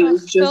was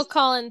just Phil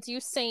Collins, you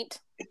saint.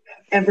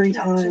 Every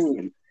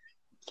time.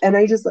 And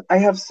I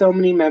have so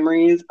many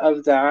memories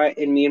of that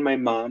and me and my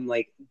mom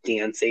like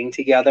dancing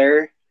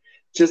together.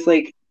 Just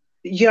like,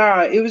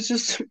 yeah, it was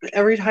just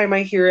every time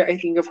I hear it, I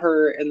think of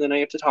her, and then I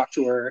have to talk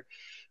to her.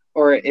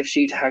 Or if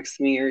she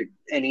texts me or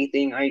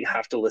anything, I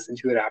have to listen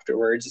to it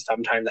afterwards.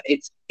 Sometimes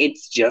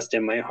it's just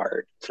in my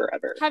heart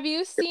forever. Have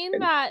you seen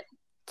that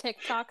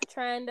TikTok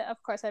trend?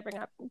 Of course, I bring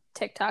up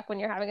TikTok when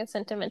you're having a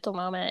sentimental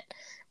moment.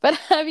 But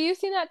have you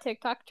seen that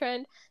TikTok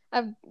trend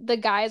of the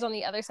guys on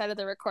the other side of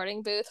the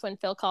recording booth when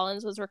Phil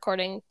Collins was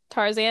recording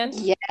Tarzan?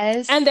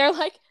 Yes. And they're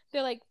like,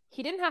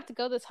 he didn't have to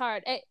go this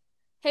hard. Hey,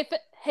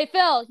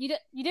 Phil, you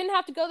didn't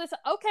have to go this.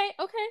 Okay.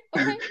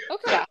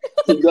 Yeah,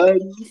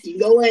 keep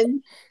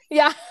going.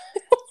 Yeah.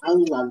 I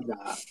love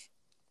that.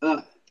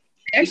 I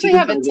actually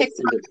have a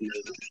TikTok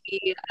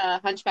the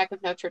Hunchback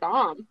of Notre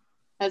Dame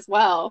as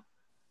well.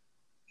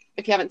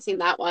 If you haven't seen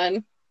that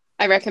one,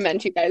 I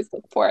recommend you guys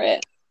look for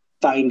it.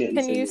 Find it.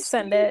 Can you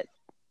send it?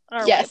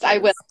 Yes, I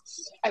will.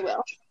 I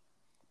will.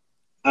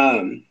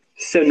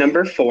 So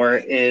number 4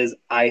 is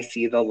 "I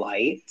See the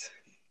Light."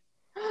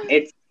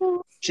 It's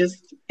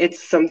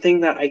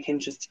something that I can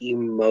just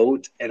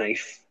emote, and I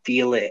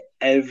feel it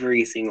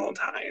every single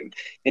time.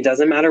 It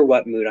doesn't matter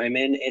what mood I'm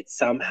in. It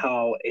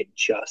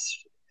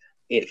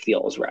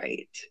feels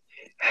right.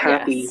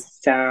 Happy,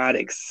 sad,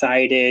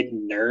 excited,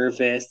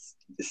 nervous,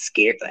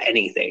 scared,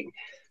 anything.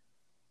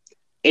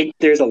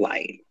 There's a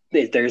light.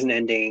 There's an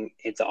ending.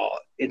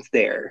 It's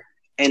there.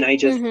 And I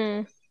just,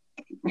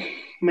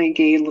 my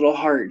gay little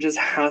heart just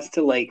has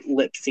to like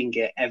lip sync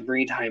it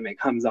every time it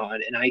comes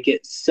on. And I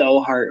get so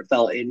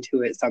heartfelt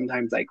into it.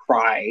 Sometimes I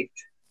cry.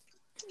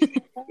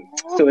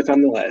 So it's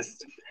on the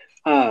list.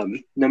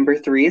 Number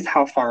 3 is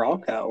 "How Far I'll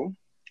Go,"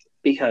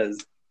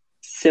 because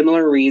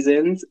similar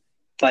reasons,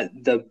 but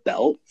the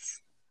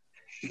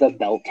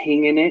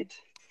belting in it.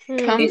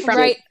 Come from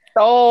right.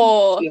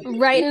 Soul.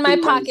 Right in my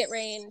pocket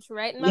range.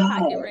 Right in my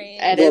pocket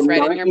range. It is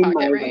right in your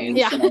pocket range.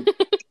 Yeah. So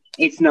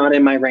it's not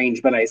in my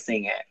range, but I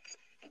sing it.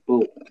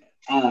 Ooh.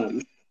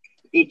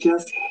 It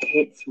just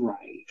hits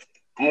right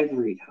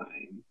every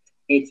time.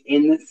 It's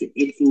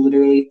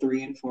literally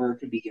 3 and 4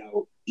 could be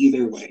go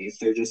either way.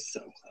 They're just so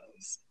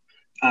close.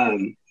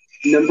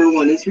 Number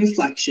 1 is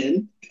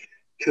 "Reflection,"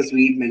 because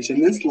we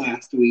mentioned this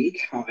last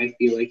week, how I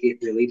feel like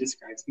it really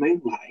describes my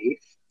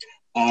life.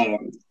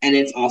 And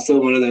it's also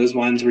one of those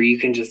ones where you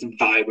can just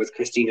vibe with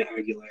Christina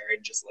Aguilera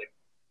and just like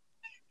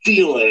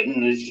feel it.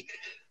 And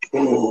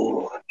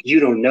you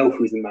don't know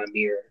who's in my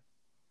mirror.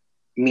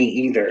 Me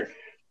either.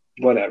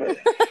 Whatever.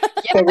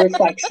 So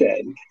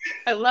 "Reflection."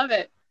 I love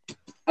it.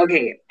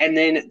 Okay, and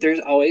then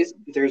there's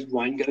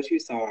one go-to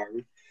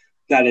song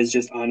that is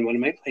just on one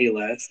of my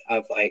playlists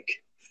of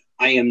like,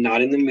 I am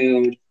not in the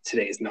mood.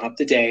 Today is not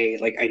the day.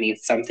 Like, I need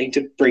something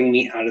to bring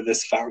me out of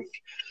this funk.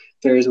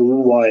 There's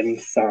one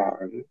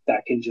song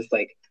that can just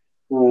like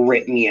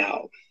rip me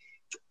out.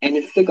 And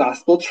it's "The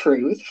Gospel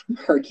Truth" from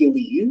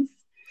Hercules.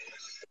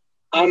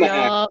 I'm going to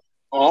act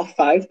all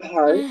 5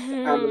 parts.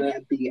 I'm going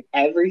to be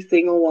every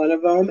single one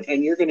of them.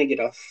 And you're going to get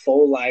a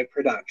full live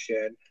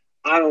production.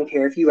 I don't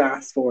care if you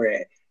ask for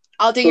it.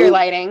 I'll do your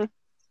lighting.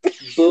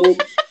 Boom.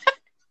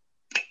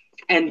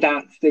 And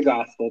that's "The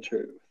Gospel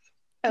Truth."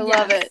 I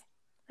love it.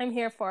 I'm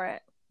here for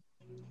it.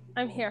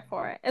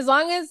 As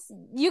long as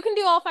you can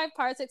do all 5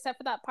 parts except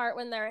for that part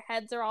when their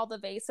heads are all the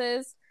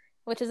vases,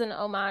 which is an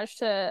homage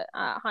to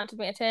Haunted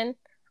Mansion.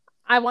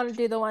 I want to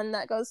do the one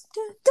that goes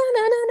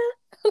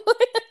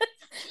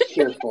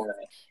Here for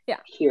it. Yeah.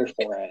 Here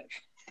for it.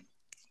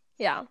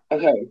 Yeah.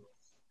 Okay.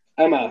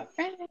 Emma.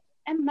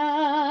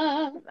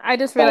 I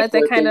just realized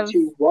I kind of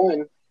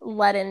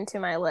led into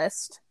my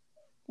list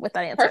with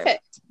that answer.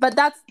 Perfect. But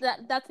that's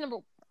number.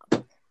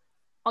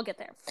 I'll get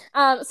there.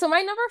 So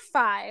my number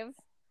 5,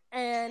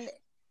 and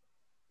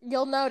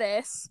you'll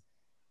notice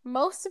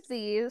most of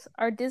these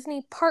are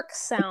Disney park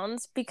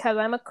sounds because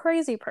I'm a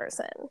crazy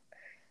person.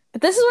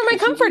 But this is where my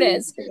comfort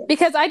is,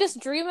 because I just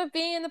dream of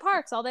being in the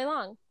parks all day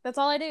long. That's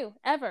all I do,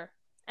 ever.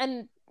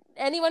 And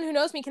anyone who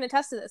knows me can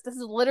attest to this. This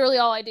is literally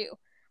all I do.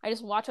 I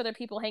just watch other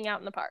people hang out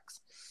in the parks.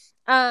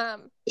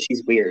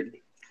 She's weird.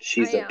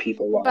 She's a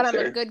people watcher. But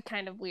I'm a good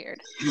kind of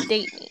weird.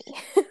 Date me.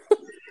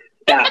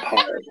 That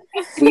part.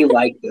 We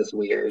like this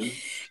weird.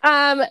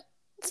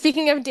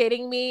 Speaking of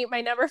dating me, my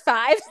number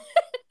 5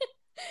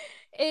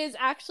 is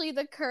actually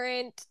the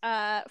current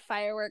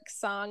fireworks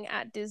song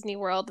at Disney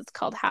World. It's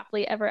called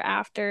Happily Ever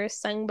After,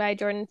 sung by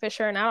Jordan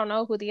Fisher, and I don't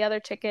know who the other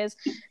chick is.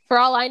 For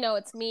all I know,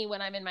 it's me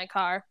when I'm in my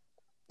car.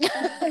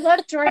 I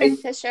love Jordan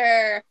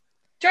Fisher.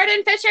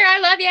 Jordan Fisher, I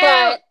love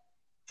you!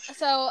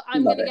 So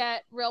I'm going to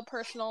get real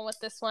personal with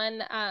this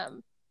one.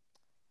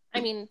 I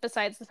mean,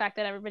 besides the fact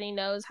that everybody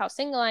knows how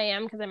single I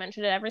am, because I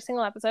mentioned it every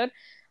single episode.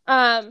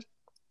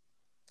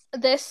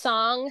 This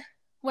song,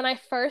 when I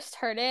first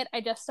heard it,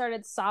 I just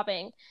started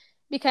sobbing.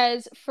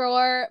 Because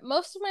for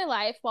most of my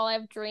life, while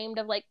I've dreamed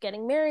of like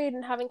getting married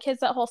and having kids,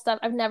 that whole stuff,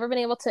 I've never been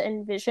able to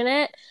envision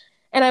it.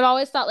 And I've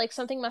always thought like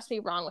something must be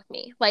wrong with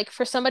me. Like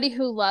for somebody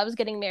who loves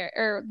getting married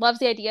or loves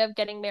the idea of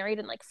getting married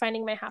and like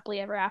finding my happily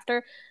ever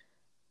after,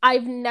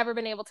 I've never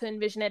been able to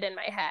envision it in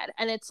my head.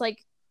 And it's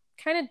like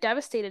kind of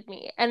devastated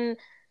me. And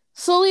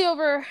slowly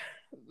over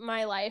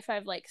my life,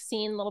 I've like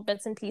seen little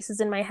bits and pieces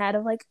in my head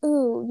of like,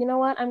 ooh, you know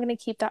what? I'm going to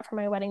keep that for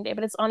my wedding day.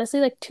 But it's honestly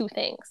like 2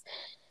 things.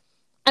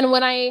 And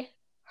when I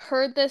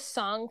heard this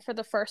song for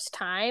the first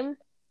time,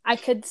 I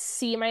could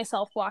see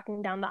myself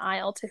walking down the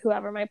aisle to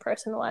whoever my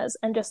person was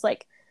and just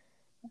like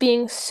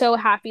being so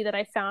happy that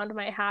I found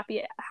my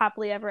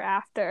happily ever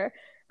after.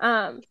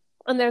 And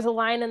there's a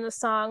line in the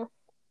song.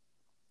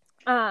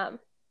 Of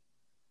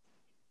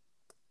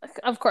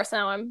course,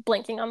 now I'm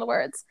blanking on the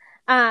words.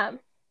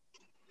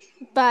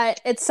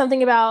 But it's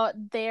something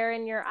about there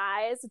in your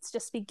eyes. It's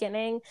just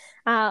beginning.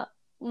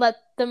 Let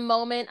the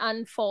moment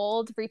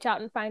unfold. Reach out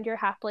and find your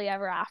happily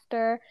ever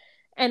after.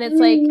 And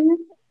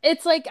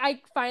it's like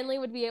I finally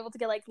would be able to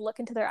get like look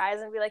into their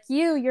eyes and be like,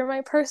 you're my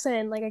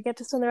person. Like I get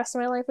to spend the rest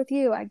of my life with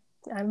you.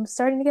 I'm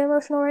starting to get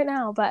emotional right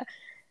now. But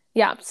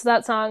yeah, so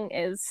that song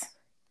is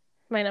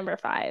my number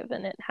 5,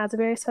 and it has a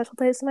very special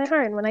place in my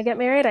heart. And when I get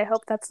married, I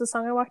hope that's the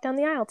song I walk down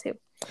the aisle to.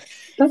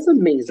 That's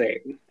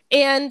amazing.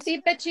 And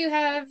see that you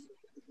have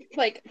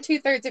like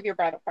 2/3 of your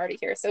bridal party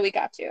here, so we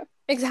got you.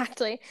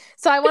 Exactly.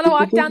 So I want to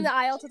walk down the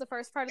aisle to the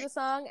first part of the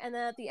song, and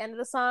then at the end of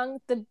the song,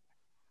 the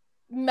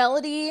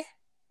melody,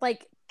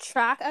 like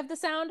track of the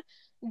sound,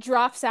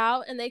 drops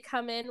out, and they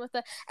come in with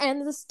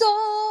and the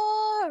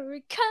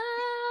story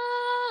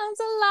comes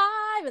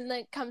alive, and then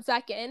it comes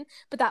back in.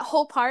 But that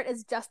whole part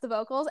is just the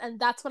vocals, and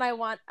that's what I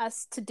want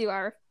us to do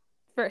our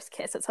first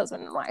kiss as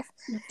husband and wife.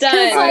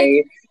 Done.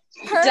 Like,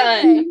 perfect.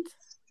 Done.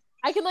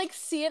 I can like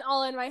see it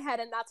all in my head,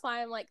 and that's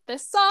why I'm like,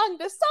 this song.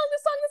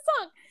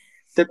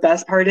 The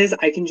best part is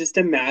I can just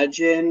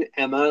imagine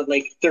Emma,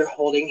 like they're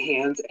holding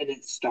hands and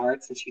it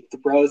starts and she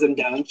throws him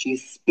down, she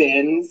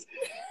spins,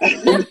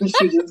 and then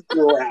she just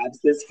grabs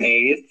his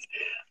face.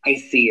 I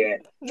see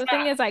it. The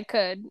thing is I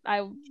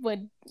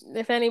would,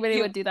 if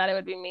anybody would do that, it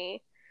would be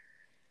me.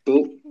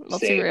 Boop. Let's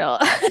be real.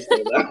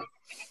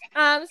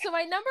 So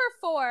my number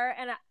 4,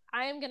 and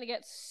I am going to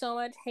get so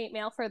much hate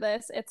mail for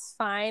this. It's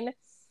fine.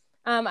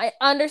 I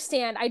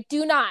understand. I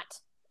do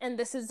not, and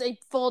this is a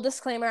full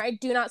disclaimer, I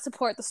do not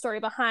support the story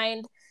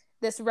behind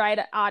this Ride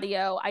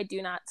audio. I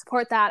do not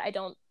support that. I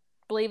don't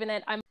believe in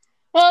it.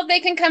 Well, they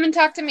can come and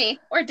talk to me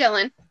or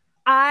Dylan.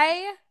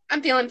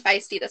 I'm feeling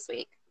feisty this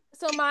week.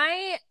 So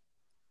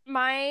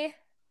my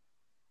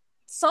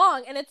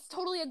song, and it's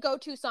totally a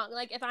go-to song.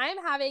 Like if I'm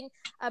having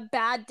a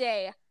bad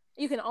day,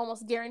 you can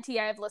almost guarantee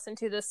I've listened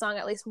to this song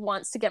at least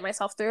once to get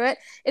myself through it.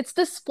 It's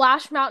the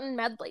Splash Mountain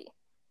medley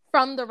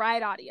from the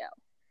Ride audio.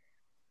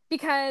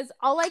 Because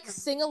I'll like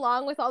sing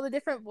along with all the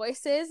different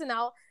voices, and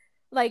I'll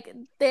like,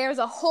 there's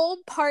a whole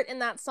part in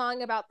that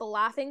song about the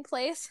laughing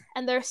place,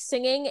 and they're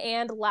singing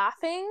and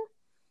laughing,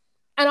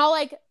 and I'll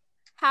like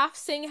half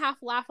sing, half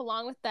laugh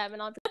along with them,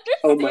 and I'll just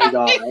oh my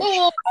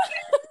gosh.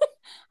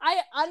 I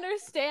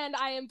understand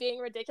I am being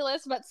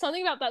ridiculous, but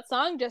something about that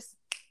song just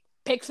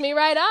picks me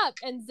right up,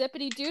 and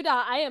zippity doo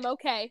dah, I am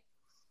okay.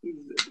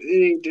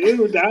 Zippity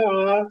doo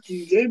dah,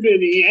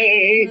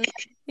 zippity.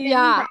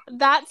 Yeah,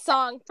 that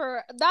song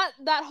for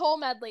that whole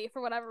medley,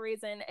 for whatever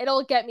reason,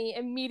 it'll get me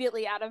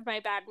immediately out of my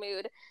bad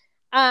mood.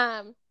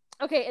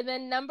 Okay, and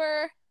then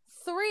number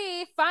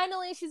 3,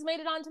 finally she's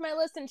made it onto my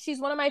list, and she's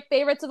one of my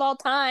favorites of all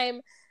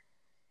time,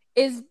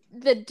 is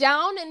the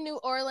Down in New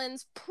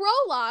Orleans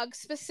prologue,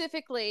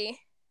 specifically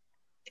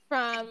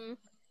from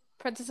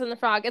Princess and the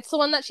Frog. It's the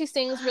one that she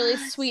sings really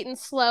sweet and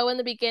slow in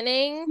the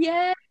beginning.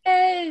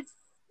 Yes!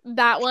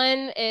 That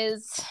one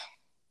is...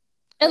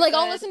 And like,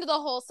 I'll listen to the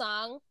whole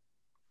song.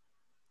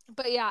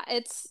 But yeah,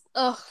 it's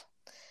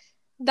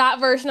that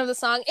version of the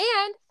song.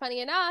 And funny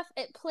enough,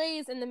 it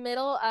plays in the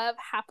middle of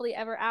Happily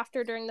Ever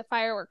After during the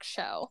fireworks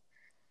show.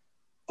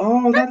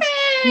 Oh, that's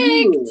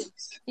cute.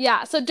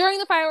 Yeah, so during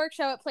the fireworks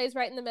show, it plays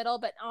right in the middle,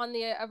 but on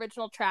the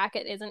original track,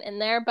 it isn't in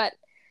there. But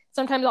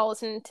sometimes I'll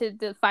listen to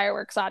the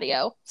fireworks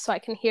audio so I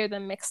can hear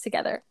them mixed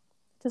together.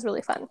 which is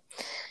really fun.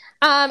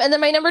 And then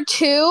my number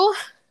 2,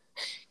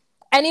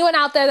 anyone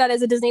out there that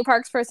is a Disney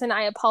Parks person,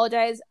 I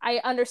apologize.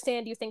 I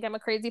understand you think I'm a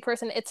crazy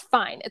person. It's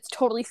fine. It's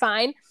totally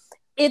fine.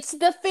 It's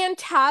the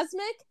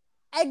Fantasmic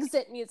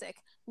exit music.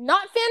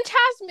 Not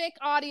Fantasmic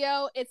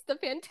audio. It's the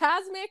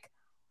Fantasmic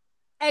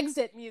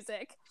exit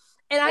music.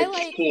 And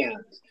I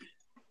can't.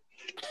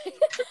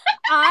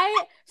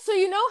 So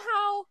you know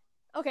how,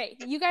 okay,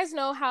 you guys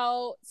know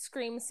how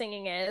scream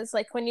singing is,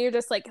 like when you're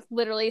just like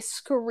literally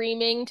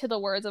screaming to the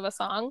words of a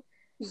song?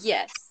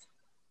 Yes.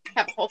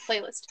 Have a whole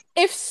playlist.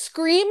 If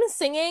scream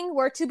singing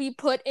were to be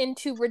put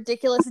into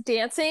ridiculous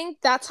dancing,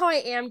 that's how I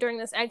am during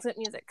this exit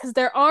music, because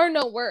there are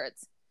no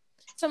words.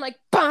 So I'm like,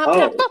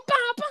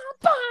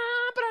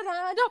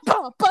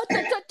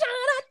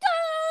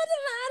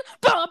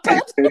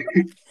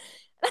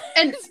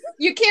 and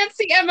you can't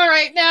see Emma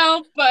right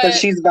now, but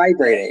she's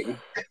vibrating.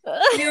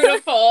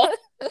 Beautiful.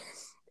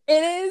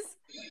 It is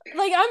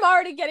like, I'm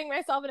already getting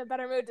myself in a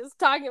better mood just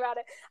talking about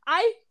it.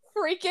 I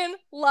freaking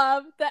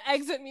love the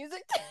exit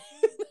music.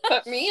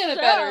 Put me in a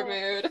better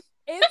mood.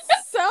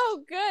 It's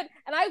so good.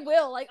 And I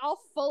will, like, I'll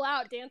full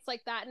out dance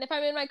like that. And if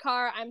I'm in my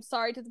car, I'm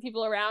sorry to the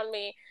people around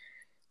me,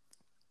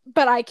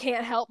 but I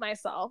can't help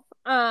myself.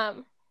 I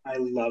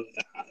love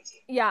that.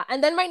 Yeah.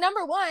 And then my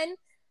number 1,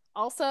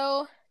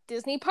 also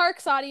Disney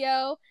Parks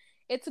audio.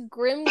 It's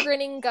Grim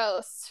Grinning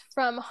Ghosts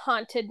from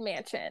Haunted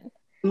Mansion.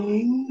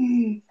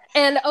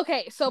 And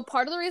okay, so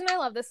part of the reason I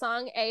love this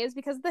song, A, is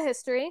because of the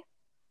history.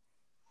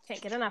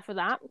 Can't get enough of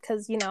that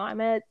because, you know, I'm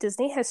a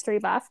Disney history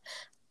buff.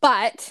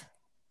 But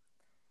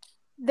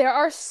there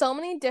are so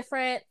many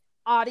different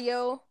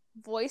audio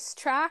voice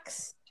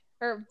tracks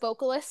or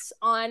vocalists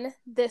on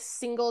this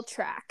single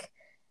track.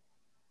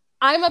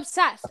 I'm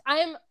obsessed.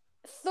 I'm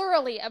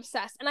thoroughly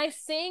obsessed. And I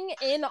sing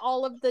in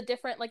all of the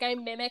different, like, I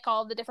mimic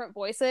all of the different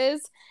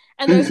voices.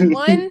 And there's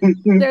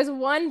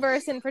one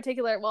verse in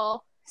particular,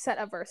 well, set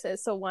of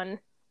verses, so one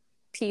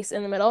piece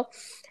in the middle.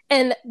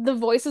 And the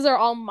voices are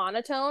all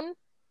monotone.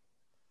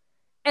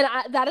 And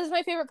that is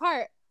my favorite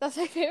part. That's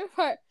my favorite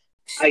part.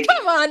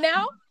 Come on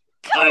now.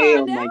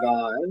 Oh my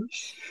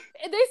gosh.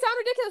 They sound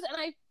ridiculous, and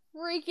I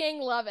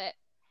freaking love it.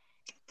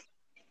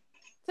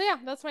 So yeah,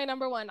 that's my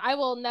number 1. I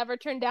will never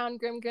turn down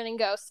Grim Grinning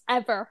Ghosts,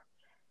 ever.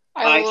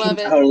 I can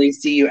totally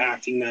see you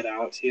acting that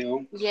out,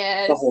 too.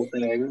 Yes. The whole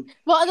thing.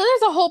 Well, and then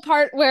there's a whole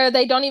part where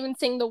they don't even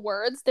sing the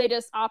words. They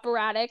just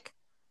operatic.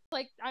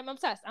 Like, I'm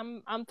obsessed.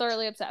 I'm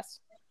thoroughly obsessed.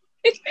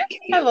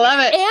 I love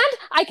it. And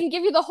I can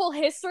give you the whole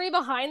history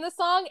behind the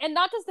song, and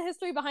not just the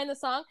history behind the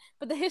song,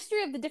 but the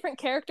history of the different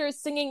characters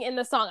singing in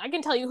the song. I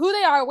can tell you who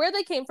they are, where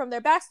they came from,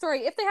 their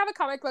backstory, if they have a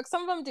comic book.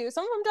 Some of them do,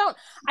 some of them don't.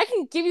 I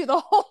can give you the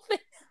whole thing.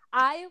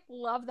 I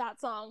love that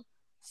song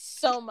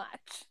so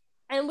much.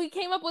 And we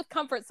came up with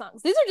comfort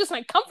songs. These are just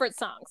my comfort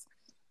songs.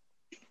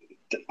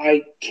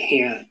 I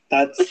can't.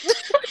 That's...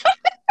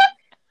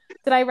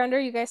 Did I render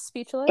you guys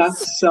speechless?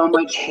 That's so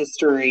much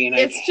history, and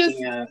it's I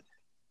can't.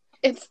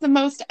 It's the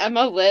most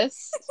Emma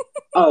list.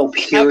 Oh,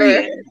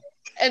 period. Ever.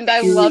 And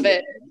I love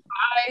it.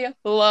 I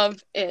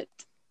love it.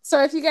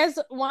 So if you guys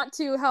want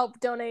to help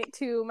donate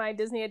to my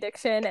Disney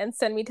addiction and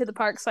send me to the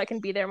park so I can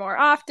be there more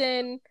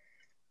often,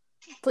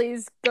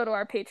 please go to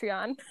our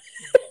Patreon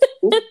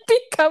and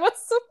become a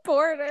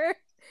supporter.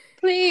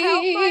 Please.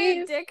 Help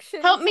my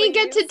addiction. Help me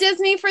get to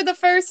Disney for the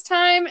first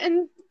time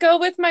and go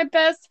with my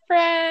best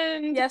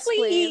friend. Yes,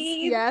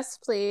 please. Yes,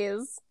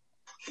 please.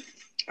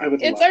 I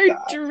would it's love our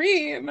that.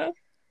 dream.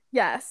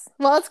 Yes.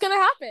 Well, it's going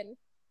to happen.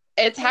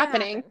 It's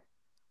happening.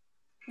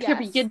 Yes.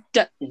 Period.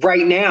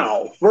 Right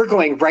now. We're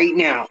going right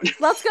now.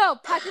 Let's go.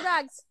 Pack your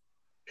bags.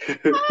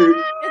 It's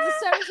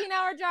a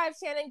 17-hour drive,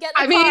 Shannon. Get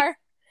in the car.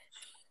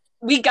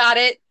 We got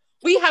it.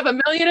 We have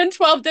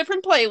 1,012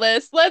 different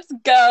playlists. Let's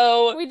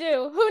go. We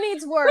do. Who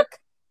needs work?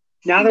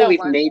 Now that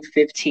we've made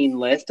 15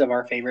 lists of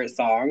our favorite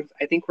songs,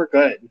 I think we're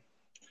good.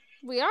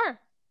 We are.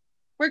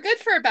 We're good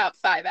for about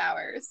 5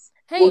 hours.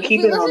 Hey, we'll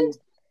keep it on.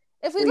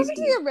 If we listen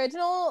to the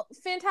original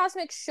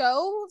Fantasmic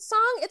Show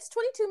song, it's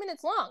 22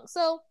 minutes long.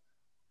 So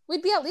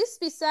we'd be at least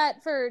be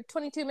set for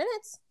 22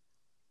 minutes.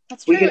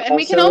 That's true.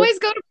 We can always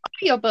go to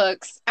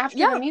audiobooks after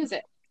the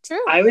music.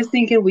 True. I was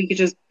thinking we could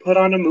just put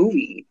on a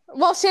movie.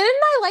 Well, Shannon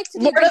and I like to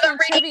do Lord of the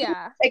Rings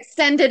trivia.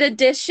 Extended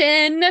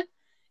Edition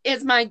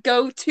is my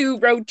go-to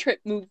road trip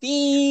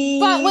movie.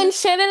 But when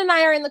Shannon and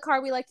I are in the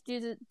car, we like to do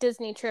the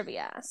Disney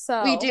trivia.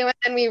 So we do, and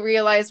then we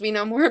realize we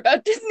know more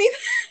about Disney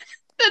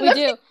than we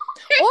do.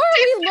 Or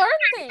we learn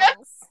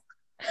things.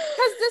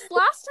 Because this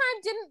last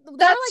time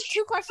there were like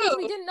 2 questions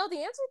we didn't know the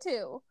answer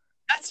to.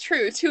 That's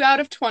true. 2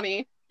 out of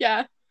 20.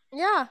 Yeah.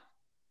 Yeah.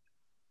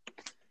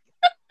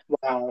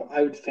 Wow,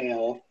 I would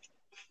fail.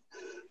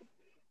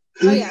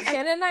 Oh yeah,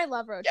 Shannon and I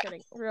love road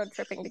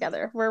tripping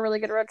together. We're really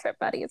good road trip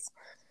buddies.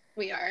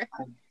 We are.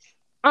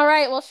 All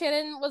right, well,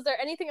 Shannon, was there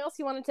anything else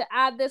you wanted to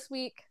add this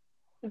week?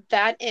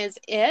 That is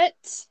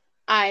it.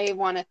 I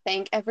want to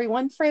thank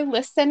everyone for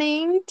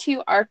listening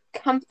to our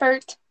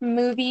comfort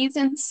movies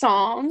and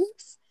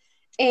songs.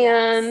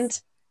 And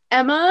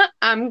Emma,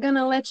 I'm going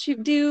to let you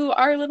do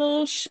our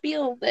little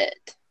spiel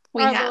bit.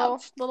 we our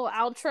have. little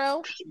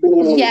outro.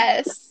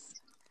 Yes.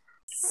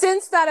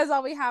 Since that is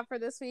all we have for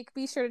this week,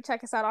 be sure to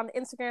check us out on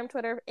Instagram,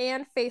 Twitter,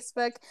 and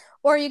Facebook,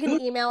 or you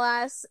can email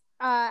us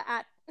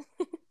at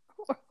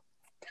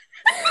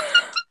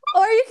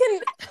or you can.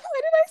 Why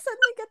did I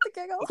suddenly get the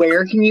giggle?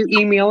 Where can you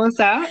email us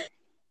at?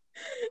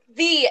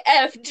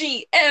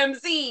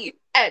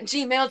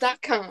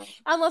 thefgmz@gmail.com.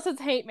 Unless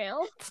it's hate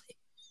mail.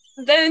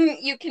 Then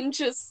you can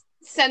just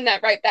send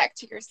that right back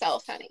to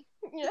yourself, honey.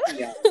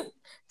 Yeah.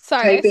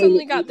 Sorry, Type I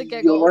suddenly got the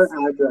giggles.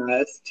 Your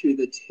address to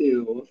the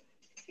 2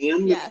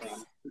 and the 10.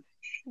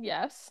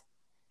 Yes.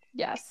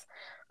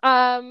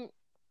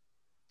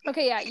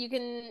 Okay, yeah, you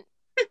can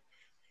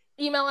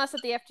email us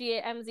at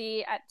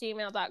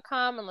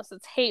thefgamz@gmail.com. Unless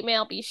it's hate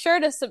mail, be sure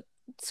to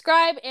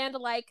subscribe and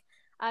like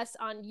us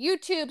on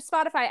YouTube,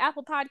 Spotify,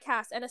 Apple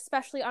Podcasts, and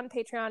especially on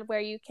Patreon, where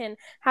you can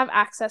have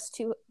access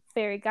to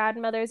Fairy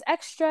Godmother's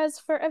extras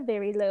for a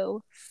very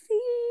low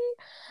fee.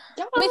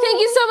 We thank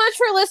you so much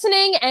for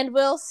listening, and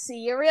we'll see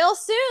you real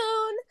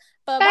soon.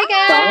 Bye-bye. Bye,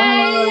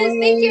 guys. Bye.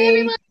 Thank you,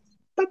 everyone.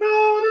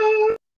 Bye-bye.